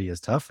 Affordability is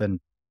tough, and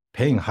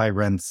paying high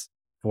rents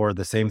for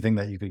the same thing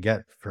that you could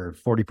get for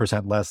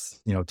 40% less,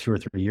 2 or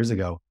 3 years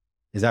ago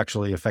is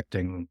actually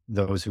affecting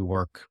those who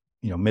work,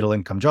 middle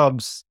income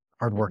jobs,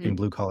 hardworking Mhm.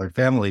 blue collar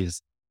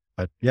families.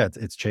 But yeah,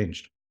 it's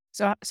changed.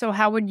 So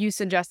how would you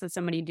suggest that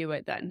somebody do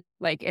it then?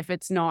 Like if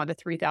it's not the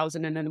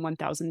 3,000 and then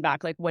 1,000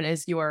 back, like what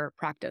is your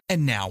practice?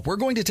 And now we're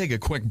going to take a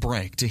quick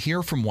break to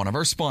hear from one of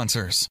our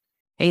sponsors.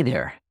 Hey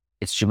there,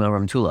 it's Jamil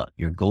Ramtula,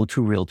 your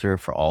go-to realtor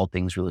for all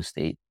things real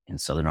estate in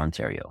Southern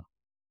Ontario.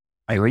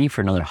 Are you ready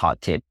for another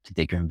hot tip to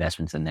take your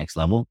investments to the next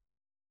level?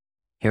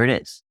 Here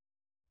it is.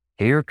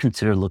 Have you ever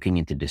considered looking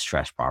into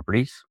distressed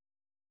properties?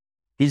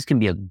 These can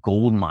be a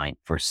gold mine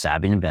for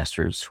savvy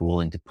investors who are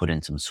willing to put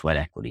in some sweat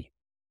equity.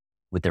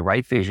 With the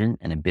right vision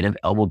and a bit of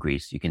elbow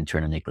grease, you can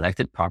turn a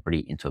neglected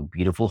property into a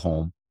beautiful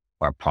home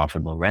or a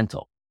profitable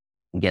rental.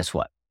 And guess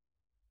what?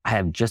 I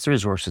have just the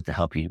resources to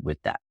help you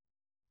with that.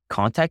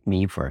 Contact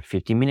me for a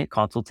 15-minute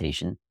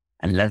consultation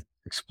and let's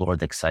explore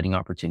the exciting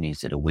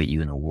opportunities that await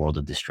you in the world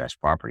of distressed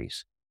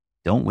properties.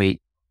 Don't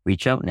wait.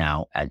 Reach out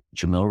now at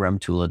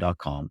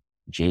jamilramtula.com,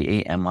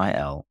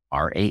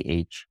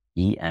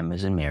 JAMILRAHEM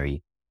as in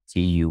Mary,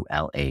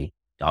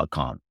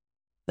 TULA.com.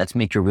 Let's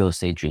make your real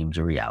estate dreams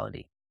a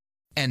reality.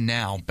 And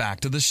now back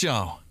to the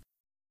show.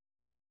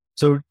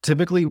 So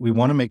typically we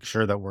want to make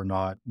sure that we're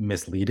not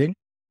misleading,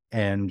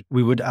 and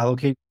we would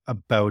allocate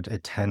about a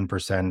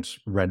 10%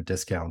 rent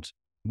discount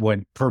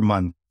per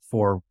month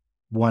for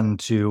 1,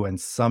 2, and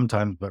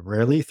sometimes, but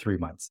rarely 3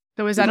 months.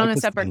 So is We that on like a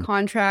to separate see-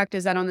 contract?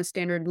 Is that on the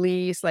standard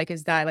lease? Like,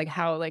 is that like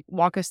how, like,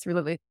 walk us through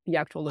the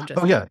actual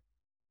logistics? Oh yeah.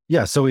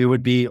 Yeah. So it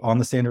would be on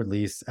the standard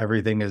lease.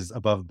 Everything is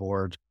above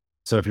board.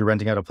 So if you're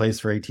renting out a place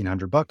for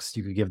 $1,800,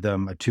 you could give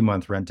them a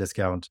 2-month rent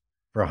discount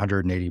for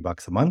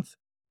 $180 a month.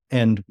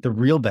 And the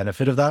real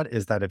benefit of that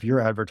is that if you're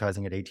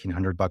advertising at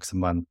 $1,800 a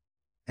month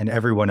and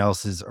everyone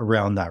else is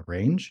around that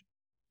range,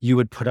 you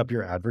would put up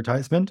your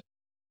advertisement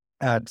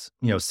at,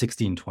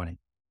 1620.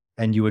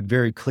 And you would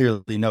very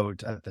clearly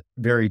note at the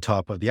very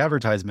top of the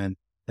advertisement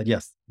that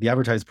yes, the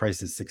advertised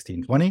price is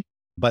 1620,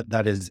 but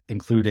that is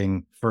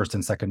including first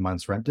and second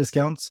month's rent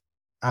discounts.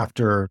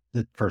 After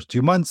the first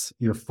 2 months,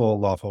 your full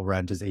lawful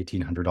rent is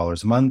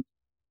 $1,800 a month.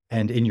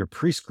 And in your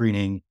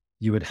pre-screening,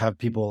 you would have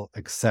people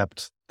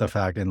accept the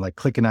fact and like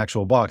click an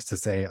actual box to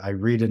say, I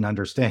read and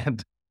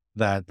understand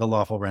that the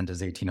lawful rent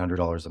is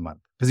 $1,800 a month.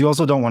 Because you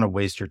also don't want to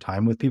waste your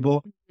time with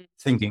people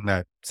thinking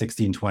that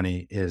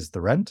 1620 is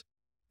the rent.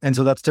 And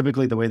so that's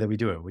typically the way that we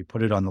do it. We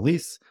put it on the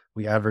lease,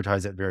 we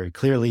advertise it very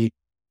clearly.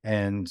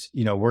 And,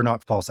 we're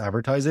not false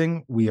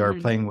advertising. We are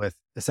Mhm. playing with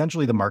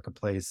essentially the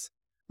marketplace,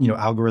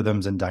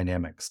 algorithms and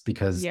dynamics.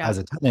 Because Yeah. as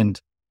a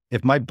tenant,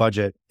 if my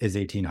budget is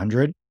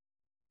 1,800,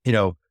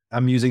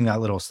 I'm using that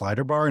little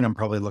slider bar and I'm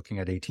probably looking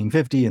at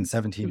 1850 and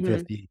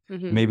 1750,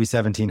 Mhm. maybe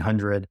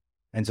 1700.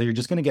 And so you're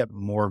just going to get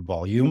more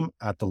volume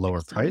at the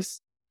lower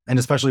price. And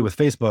especially with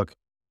Facebook,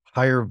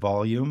 higher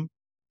volume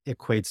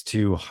equates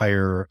to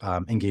higher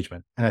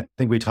engagement. And I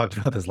think we talked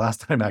about this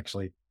last time,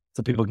 actually.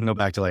 So people can go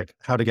back to like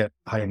how to get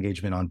high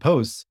engagement on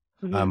posts.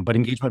 Mhm. But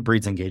engagement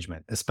breeds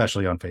engagement,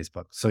 especially on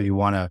Facebook. So you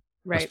want to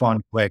Right.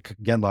 respond quick,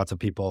 get lots of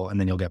people, and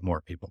then you'll get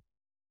more people.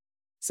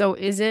 So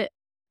is it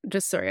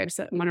sorry, I just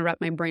want to wrap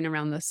my brain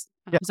around this.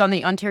 Yeah. So on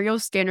the Ontario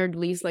standard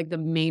lease, like the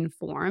main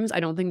forms, I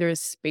don't think there's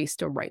space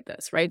to write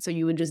this, right? So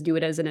you would just do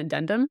it as an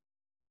addendum?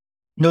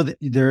 No,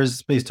 there is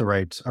space to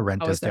write a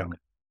rent Oh, is there? discount.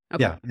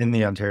 Okay. Yeah, in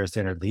the Ontario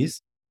Standard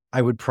Lease.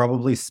 I would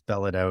probably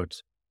spell it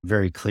out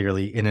very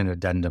clearly in an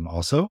addendum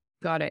also.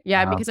 Got it.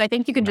 Yeah, Um, because I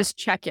think you can yeah. just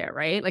check it,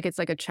 right? Like it's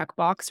like a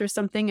checkbox or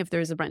something if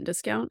there's a rent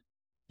discount.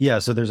 Yeah,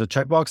 so there's a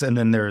checkbox and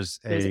then there's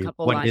There's a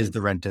couple what is lines.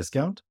 the rent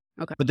discount?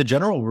 Okay. But the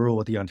general rule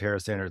with the Ontario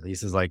Standard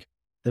Lease is like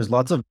there's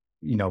lots of,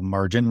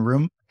 margin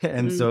room.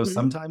 And so Mhm.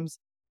 sometimes,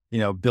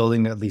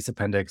 building a lease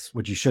appendix,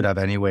 which you should have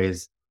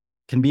anyways,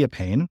 can be a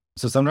pain.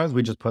 So sometimes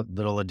we just put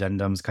little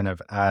addendums kind of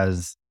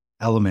as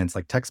elements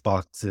like text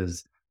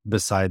boxes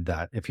beside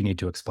that if you need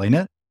to explain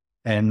it.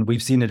 And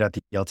we've seen it at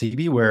the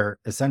LTV where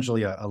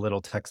essentially a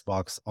little text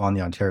box on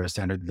the Ontario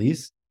Standard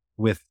Lease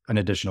with an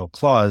additional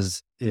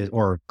clause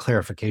or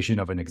clarification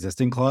of an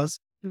existing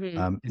clause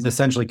Mhm. is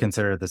essentially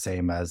considered the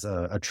same as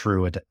a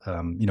true,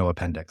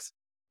 appendix.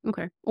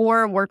 Okay.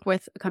 Or work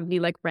with a company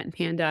like Rent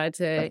Panda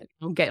to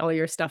get all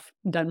your stuff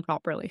done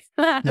properly.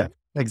 Yeah,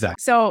 exactly.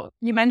 So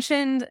you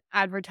mentioned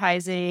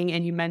advertising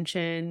and you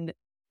mentioned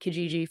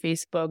Kijiji,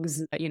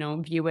 Facebook's,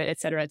 View It, et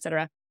cetera, et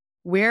cetera.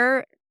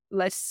 Where,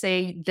 let's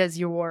say, does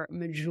your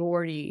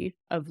majority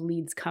of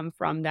leads come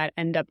from that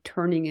end up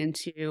turning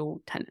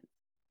into tenants?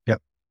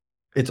 Yep.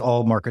 It's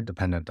all market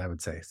dependent, I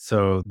would say.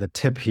 So the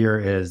tip here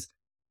is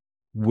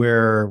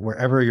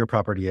wherever your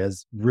property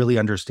is, really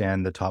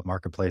understand the top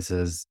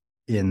marketplaces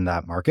in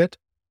that market.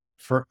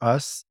 For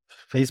us,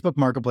 Facebook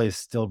Marketplace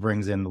still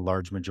brings in the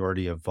large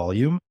majority of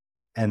volume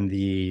and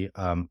the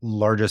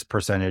largest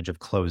percentage of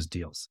closed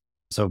deals.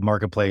 So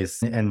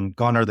Marketplace, and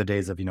gone are the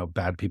days of,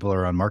 bad people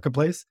are on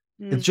Marketplace.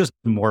 It's just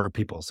more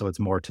people. So it's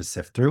more to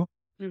sift through.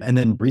 Mhm. And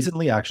then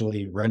recently,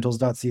 actually,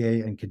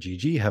 rentals.ca and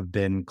Kijiji have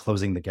been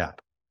closing the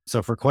gap.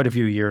 So for quite a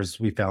few years,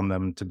 we found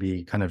them to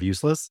be kind of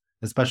useless,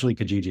 especially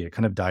Kijiji. It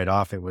kind of died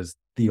off. It was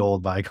the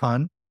old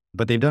Vicon,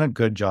 but they've done a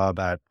good job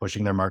at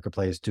pushing their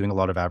marketplace, doing a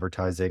lot of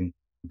advertising,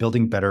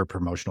 building better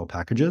promotional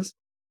packages.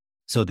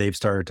 So they've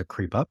started to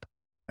creep up.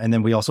 And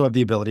then we also have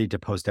the ability to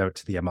post out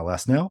to the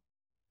MLS now.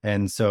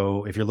 And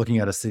so if you're looking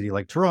at a city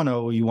like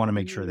Toronto, you want to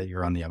make sure that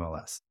you're on the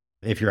MLS.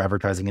 If you're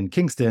advertising in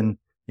Kingston,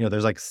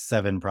 there's like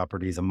 7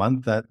 properties a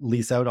month that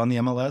lease out on the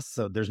MLS.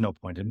 So there's no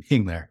point in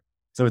being there.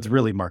 So it's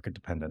really market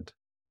dependent.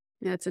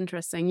 Yeah, it's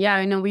interesting. Yeah,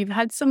 I know we've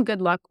had some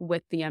good luck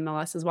with the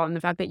MLS as well. And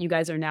the fact that you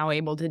guys are now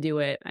able to do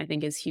it, I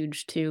think is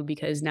huge too,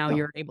 because now Yeah.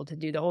 you're able to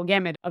do the whole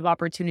gamut of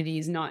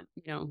opportunities, not,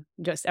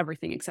 just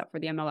everything except for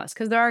the MLS.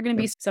 Because there are going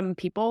to be some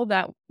people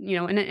that,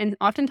 and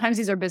oftentimes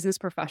these are business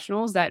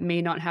professionals that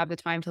may not have the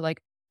time to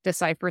like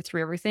decipher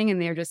through everything.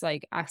 And they're just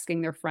like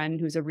asking their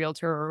friend who's a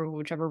realtor or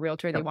whichever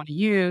realtor they want to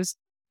use.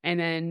 And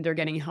then they're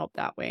getting help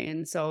that way.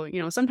 And so,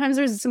 sometimes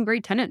there's some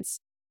great tenants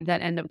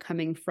that end up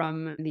coming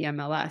from the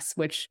MLS,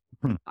 which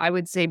I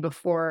would say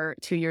before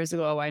 2 years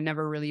ago, I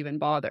never really even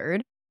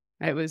bothered.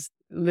 It was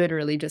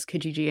literally just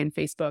Kijiji and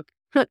Facebook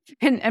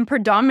and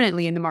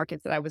predominantly in the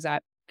markets that I was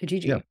at,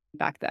 Kijiji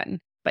back then.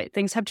 But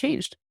things have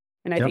changed.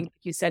 And I think, like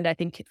you said, I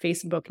think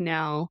Facebook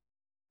now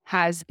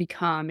has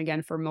become,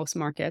 again, for most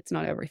markets,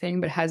 not everything,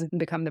 but has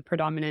become the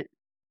predominant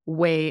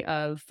way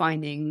of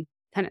finding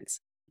tenants,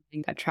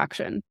 getting that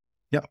traction.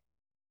 Yep.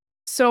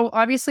 So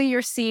obviously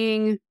you're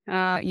seeing,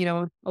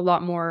 a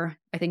lot more,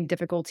 I think,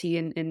 difficulty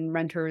in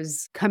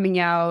renters coming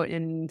out,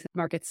 and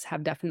markets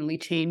have definitely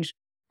changed.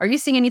 Are you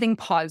seeing anything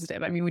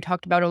positive? I mean, we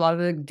talked about a lot of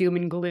the doom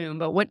and gloom,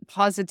 but what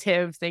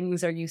positive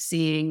things are you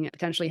seeing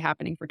potentially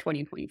happening for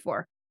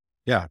 2024?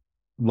 Yeah,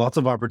 lots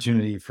of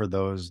opportunity for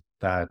those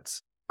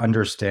that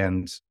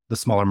understand the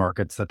smaller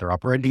markets that they're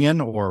operating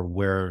in or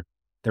where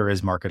there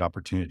is market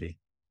opportunity.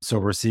 So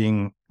we're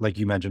seeing, like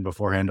you mentioned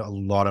beforehand, a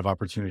lot of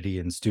opportunity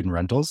in student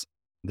rentals.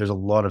 There's a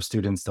lot of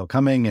students still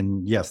coming.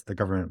 And yes, the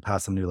government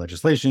passed some new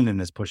legislation and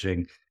is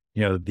pushing,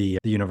 the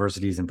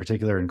universities in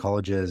particular and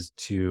colleges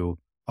to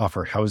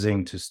offer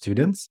housing to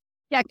students.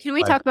 Yeah. Can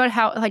we talk about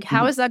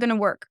how is that going to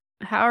work?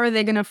 How are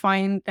they going to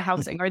find the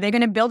housing? Are they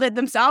going to build it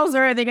themselves,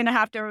 or are they going to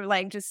have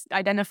to just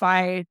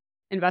identify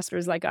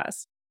investors like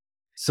us?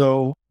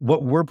 So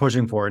what we're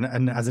pushing for,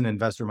 and as an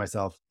investor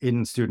myself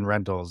in student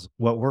rentals,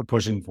 what we're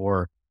pushing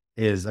for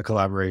is a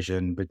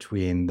collaboration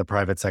between the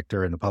private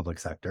sector and the public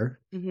sector,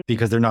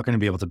 because they're not going to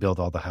be able to build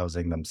all the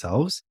housing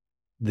themselves.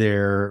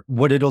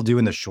 What it'll do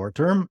in the short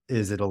term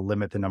is it'll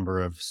limit the number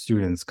of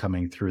students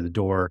coming through the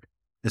door,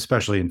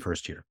 especially in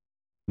first year.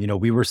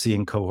 We were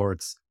seeing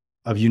cohorts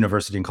of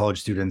university and college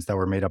students that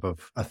were made up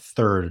of a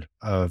third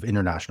of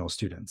international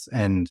students.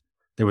 And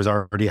there was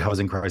already a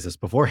housing crisis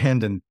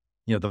beforehand. And,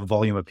 the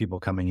volume of people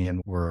coming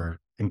in were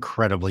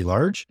incredibly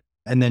large.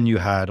 And then you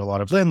had a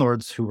lot of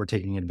landlords who were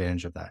taking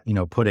advantage of that,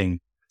 putting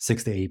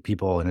 6 to 8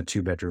 people in a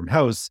 2-bedroom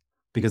house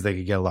because they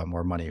could get a lot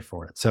more money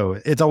for it. So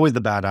it's always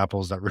the bad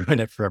apples that ruin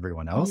it for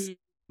everyone else.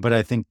 But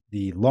I think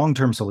the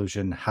long-term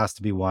solution has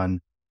to be one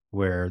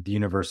where the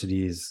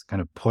universities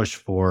kind of push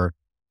for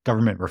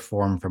government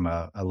reform from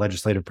a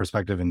legislative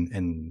perspective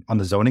on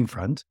the zoning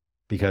front,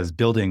 because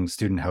building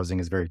student housing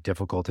is very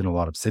difficult in a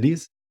lot of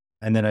cities.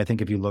 And then I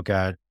think if you look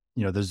at,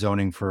 the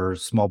zoning for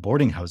small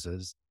boarding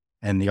houses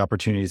and the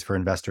opportunities for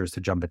investors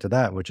to jump into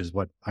that, which is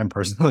what I'm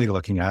personally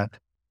looking at,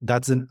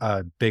 that's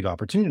a big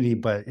opportunity,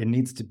 but it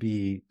needs to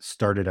be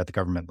started at the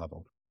government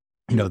level.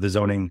 The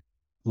zoning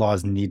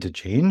laws need to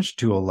change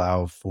to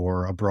allow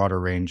for a broader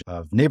range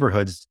of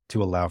neighborhoods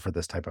to allow for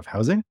this type of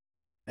housing.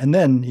 And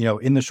then,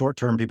 in the short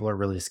term, people are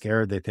really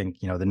scared. They think,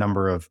 the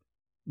number of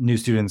new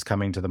students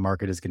coming to the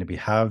market is going to be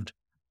halved,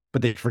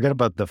 but they forget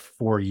about the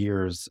 4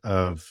 years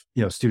of,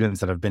 students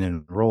that have been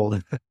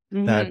enrolled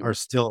that are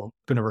still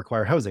going to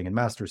require housing, and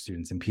master's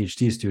students and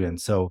PhD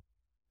students. So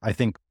I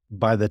think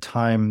by the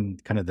time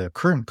kind of the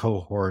current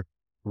cohort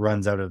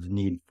runs out of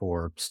need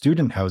for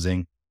student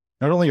housing,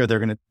 not only are they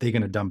going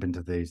to dump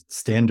into the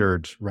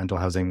standard rental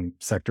housing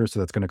sector, so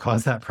that's going to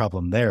cause that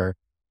problem there,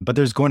 but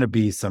there's going to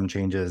be some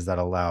changes that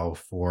allow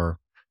for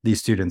these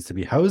students to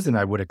be housed. And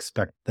I would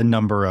expect the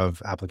number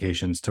of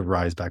applications to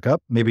rise back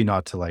up, maybe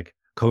not to like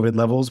COVID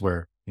levels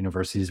where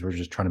universities were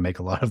just trying to make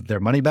a lot of their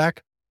money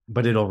back,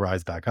 but it'll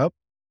rise back up.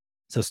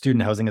 So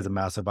student housing is a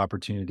massive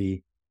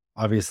opportunity.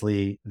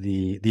 Obviously,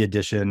 the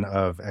addition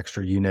of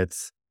extra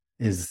units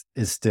is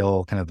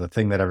still kind of the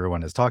thing that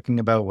everyone is talking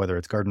about, whether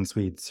it's garden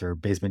suites or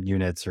basement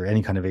units or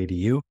any kind of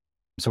ADU.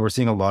 So we're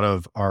seeing a lot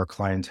of our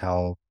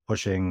clientele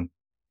pushing,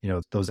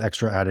 those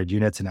extra added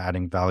units and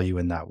adding value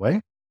in that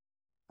way.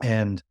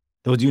 And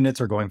those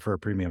units are going for a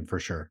premium for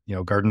sure.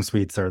 Garden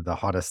suites are the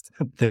hottest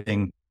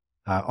thing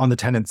on the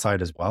tenant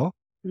side as well.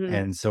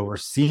 And so we're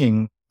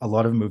seeing a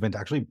lot of movement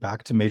actually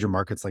back to major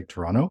markets like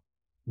Toronto,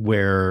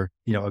 where,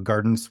 a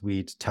garden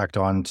suite tacked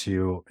on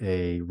to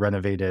a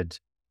renovated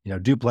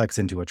duplex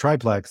into a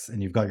triplex,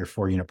 and you've got your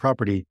 4-unit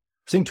property.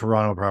 We're seeing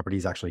Toronto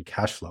properties actually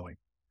cash flowing,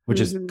 which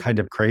is kind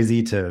of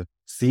crazy to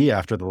see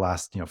after the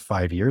last,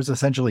 5 years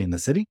essentially in the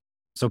city.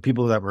 So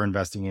people that were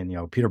investing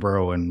in,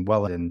 Peterborough and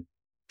and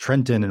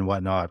Trenton and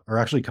whatnot are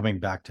actually coming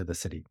back to the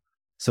city.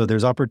 So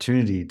there's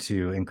opportunity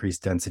to increase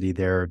density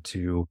there,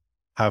 to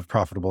have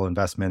profitable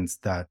investments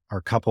that are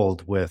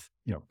coupled with,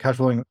 cash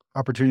flowing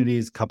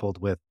opportunities,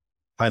 coupled with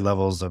high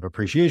levels of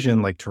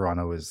appreciation like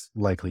Toronto is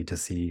likely to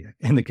see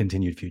in the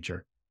continued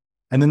future.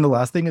 And then the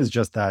last thing is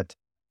just that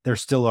there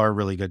still are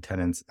really good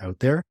tenants out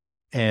there.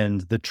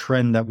 And the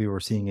trend that we were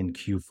seeing in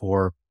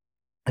Q4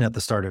 and at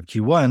the start of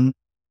Q1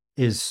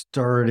 is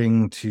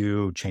starting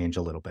to change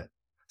a little bit.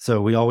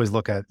 So we always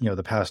look at,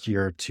 the past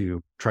year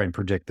to try and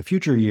predict the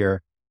future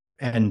year.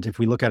 And if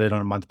we look at it on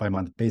a month by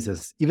month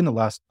basis, even the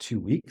last 2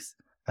 weeks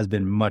has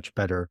been much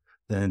better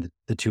than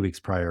the 2 weeks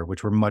prior,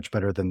 which were much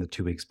better than the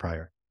 2 weeks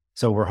prior.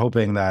 So we're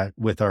hoping that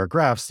with our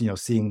graphs,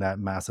 seeing that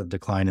massive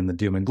decline in the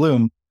doom and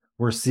gloom,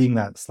 we're seeing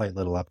that slight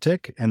little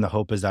uptick. And the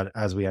hope is that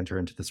as we enter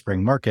into the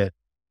spring market,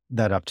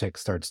 that uptick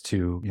starts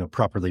to,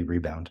 properly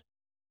rebound.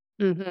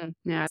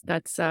 Yeah,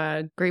 that's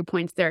great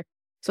points there.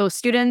 So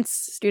student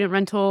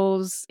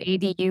rentals,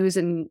 ADUs,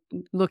 and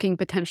looking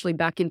potentially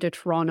back into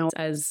Toronto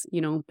as,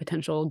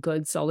 potential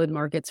good solid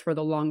markets for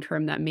the long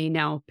term that may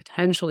now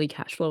potentially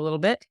cash flow a little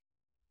bit.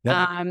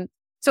 Yep.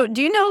 So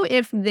do you know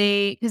if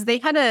because they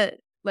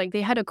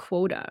had a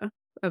quota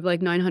of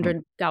like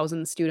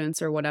 900,000 students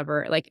or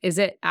whatever, like, is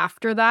it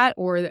after that,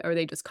 or are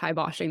they just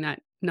kiboshing that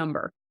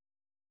number?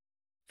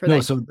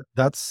 So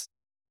that's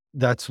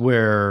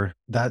where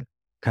that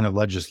kind of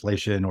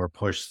legislation or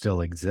push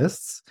still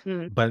exists.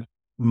 But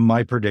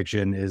my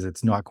prediction is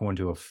it's not going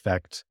to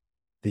affect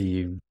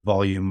the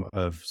volume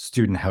of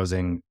student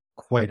housing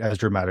quite as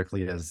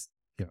dramatically as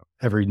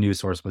every news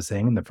source was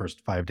saying in the first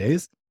 5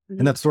 days.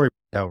 And that story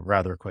went out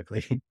rather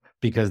quickly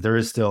because there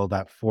is still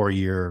that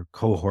 4-year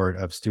cohort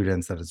of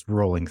students that is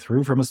rolling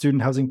through from a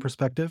student housing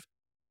perspective.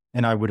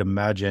 And I would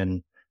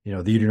imagine,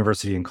 the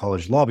university and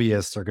college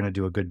lobbyists are going to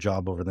do a good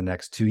job over the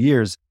next 2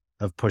 years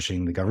of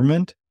pushing the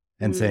government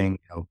and saying,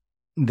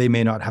 they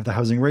may not have the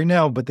housing right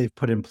now, but they've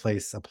put in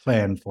place a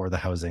plan for the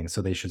housing.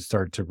 So they should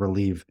start to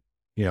relieve,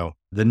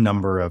 the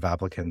number of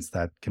applicants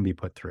that can be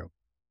put through.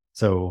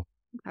 So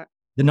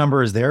the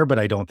number is there, but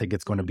I don't think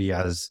it's going to be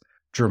as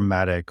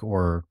dramatic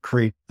or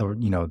create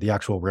the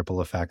actual ripple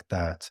effect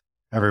that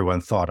everyone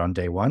thought on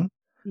day one.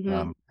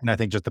 And I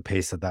think just the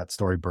pace that that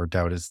story burnt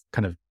out is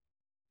kind of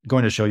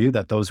going to show you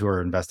that those who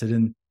are invested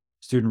in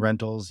student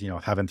rentals,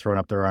 haven't thrown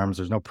up their arms.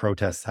 There's no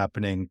protests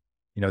happening.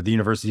 The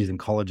universities and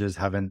colleges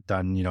haven't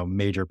done,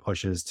 major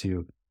pushes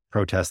to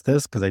protest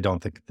this because I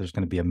don't think there's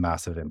going to be a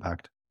massive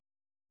impact.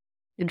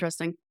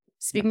 Interesting.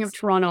 Speaking of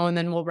Toronto, and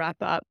then we'll wrap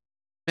up.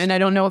 And I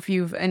don't know if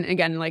and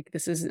again, like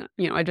this is,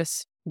 I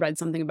just read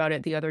something about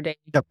it the other day.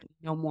 Yep.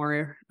 Know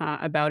more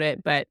about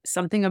it, but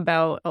something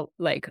about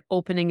like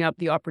opening up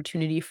the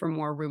opportunity for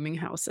more rooming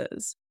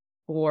houses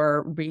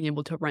or being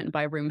able to rent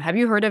by room. Have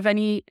you heard of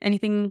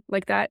anything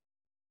like that?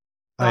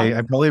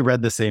 I've probably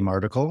read the same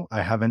article.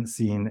 I haven't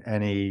seen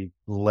any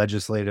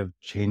legislative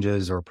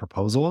changes or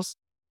proposals,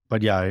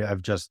 but yeah,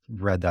 I've just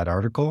read that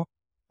article.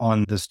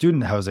 On the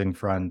student housing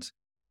front,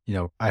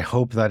 I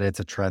hope that it's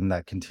a trend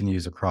that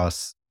continues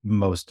across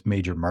most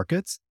major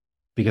markets.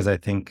 because I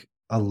think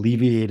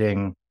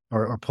alleviating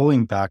or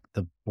pulling back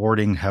the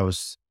boarding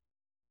house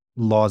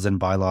laws and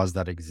bylaws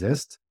that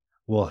exist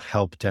will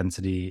help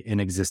density in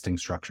existing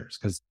structures.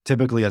 Because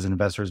typically as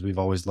investors, we've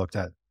always looked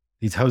at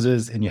these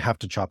houses and you have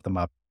to chop them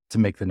up to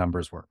make the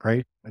numbers work,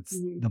 right? It's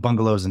the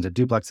bungalows into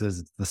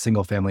duplexes, it's the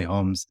single family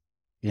homes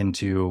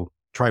into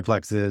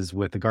triplexes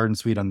with the garden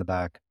suite on the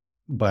back.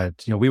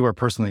 But, we were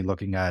personally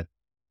looking at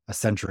a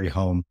century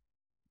home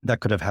that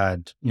could have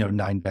had,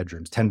 9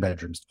 bedrooms, 10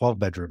 bedrooms, 12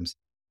 bedrooms,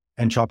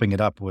 and chopping it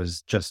up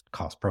was just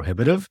cost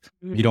prohibitive.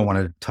 You don't want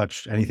to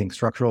touch anything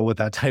structural with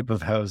that type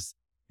of house,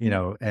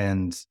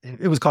 and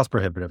it was cost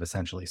prohibitive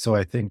essentially. So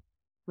I think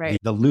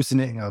the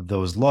loosening of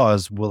those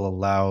laws will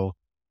allow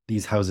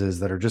these houses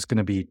that are just going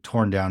to be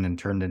torn down and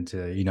turned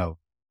into,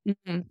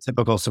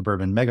 typical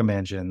suburban mega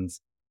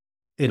mansions.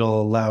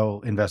 It'll allow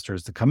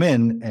investors to come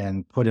in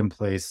and put in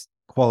place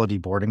quality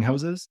boarding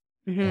houses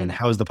and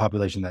house the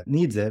population that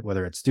needs it,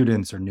 whether it's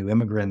students or new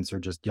immigrants or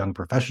just young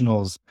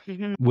professionals,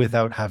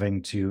 without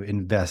having to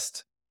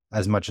invest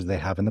as much as they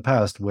have in the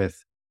past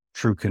with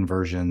true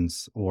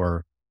conversions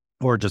or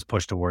just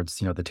push towards,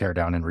 the tear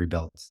down and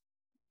rebuilds.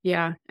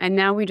 Yeah. And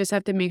now we just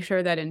have to make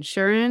sure that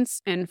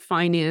insurance and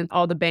finance,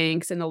 all the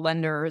banks and the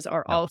lenders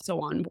are also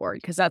on board,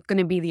 because that's going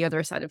to be the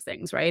other side of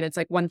things, right? It's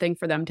like one thing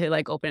for them to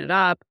open it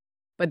up,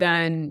 but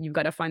then you've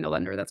got to find the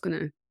lender that's going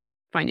to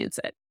finance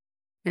it.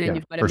 And then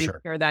you've got to make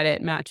sure that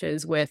it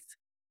matches with,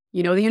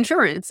 the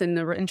insurance and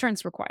the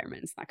insurance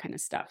requirements, that kind of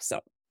stuff. So,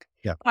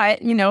 but,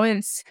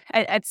 it's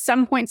at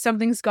some point,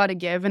 something's got to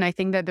give. And I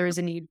think that there's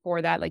a need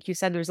for that. Like you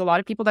said, there's a lot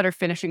of people that are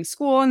finishing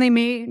school and they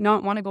may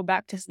not want to go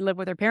back to live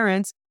with their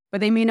parents,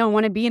 but they may not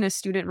want to be in a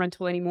student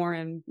rental anymore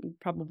and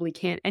probably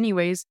can't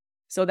anyways.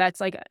 So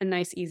that's like a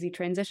nice, easy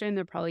transition.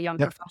 They're probably young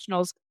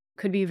professionals.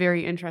 Could be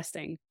very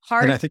interesting.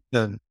 And I think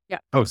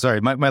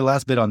my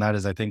last bit on that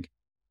is I think,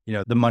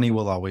 the money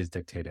will always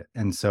dictate it.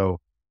 And so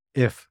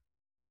if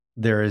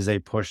there is a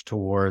push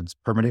towards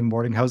permitting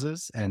boarding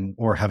houses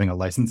or having a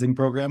licensing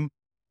program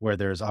where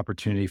there's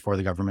opportunity for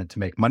the government to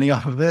make money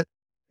off of it,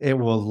 it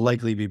will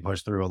likely be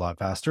pushed through a lot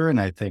faster.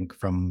 And I think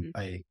from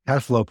a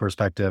cash flow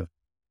perspective,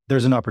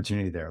 there's an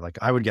opportunity there. Like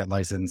I would get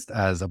licensed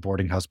as a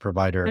boarding house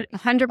provider.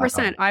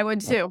 100%. I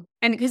would too.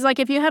 And because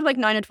if you had 9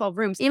 to 12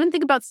 rooms, even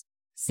think about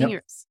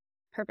seniors.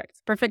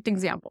 Perfect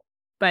example.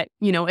 But,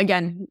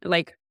 again,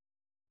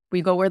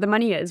 we go where the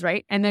money is,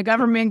 right? And the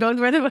government goes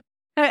where the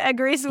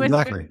agrees with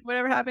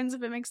whatever happens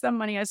if it makes them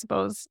money, I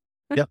suppose.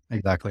 Yep,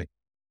 exactly.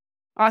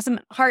 Awesome.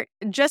 Hart,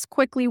 just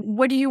quickly,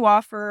 what do you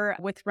offer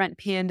with Rent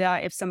Panda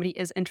if somebody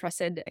is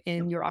interested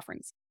in your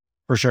offerings?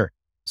 For sure.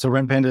 So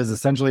Rent Panda is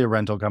essentially a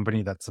rental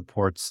company that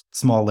supports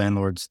small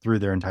landlords through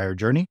their entire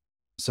journey.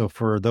 So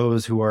for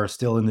those who are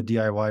still in the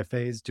DIY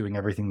phase, doing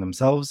everything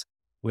themselves,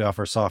 we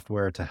offer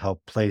software to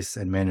help place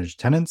and manage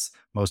tenants,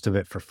 most of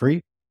it for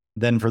free.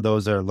 Then for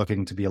those that are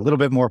looking to be a little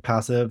bit more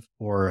passive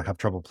or have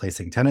trouble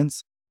placing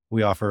tenants,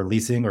 we offer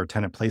leasing or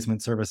tenant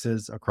placement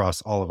services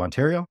across all of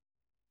Ontario.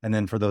 And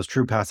then for those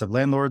true passive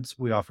landlords,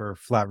 we offer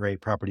flat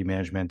rate property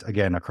management,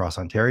 again, across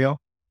Ontario,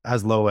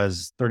 as low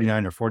as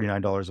 $39 or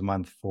 $49 a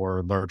month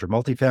for larger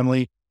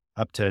multifamily,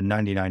 up to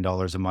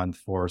 $99 a month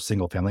for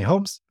single family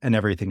homes and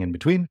everything in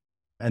between.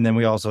 And then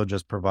we also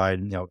just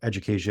provide,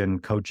 education,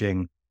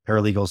 coaching,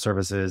 paralegal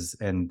services,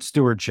 and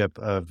stewardship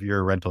of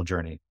your rental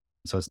journey.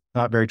 So it's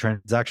not very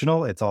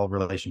transactional. It's all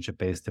relationship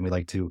based. And we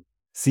like to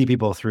see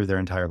people through their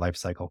entire life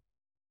cycle.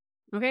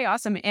 Okay,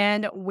 awesome.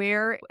 And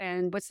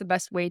what's the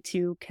best way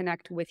to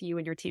connect with you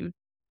and your team?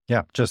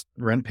 Yeah, just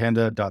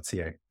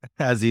rentpanda.ca.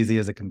 As easy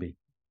as it can be.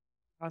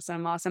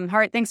 Awesome.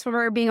 Hart, thanks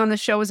for being on the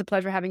show. It was a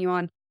pleasure having you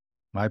on.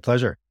 My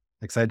pleasure.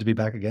 Excited to be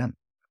back again.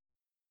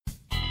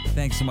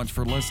 Thanks so much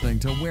for listening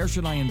to Where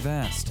Should I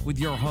Invest with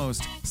your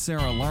host,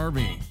 Sarah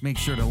Larby. Make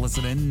sure to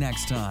listen in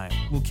next time.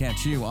 We'll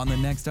catch you on the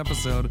next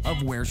episode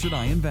of Where Should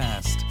I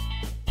Invest?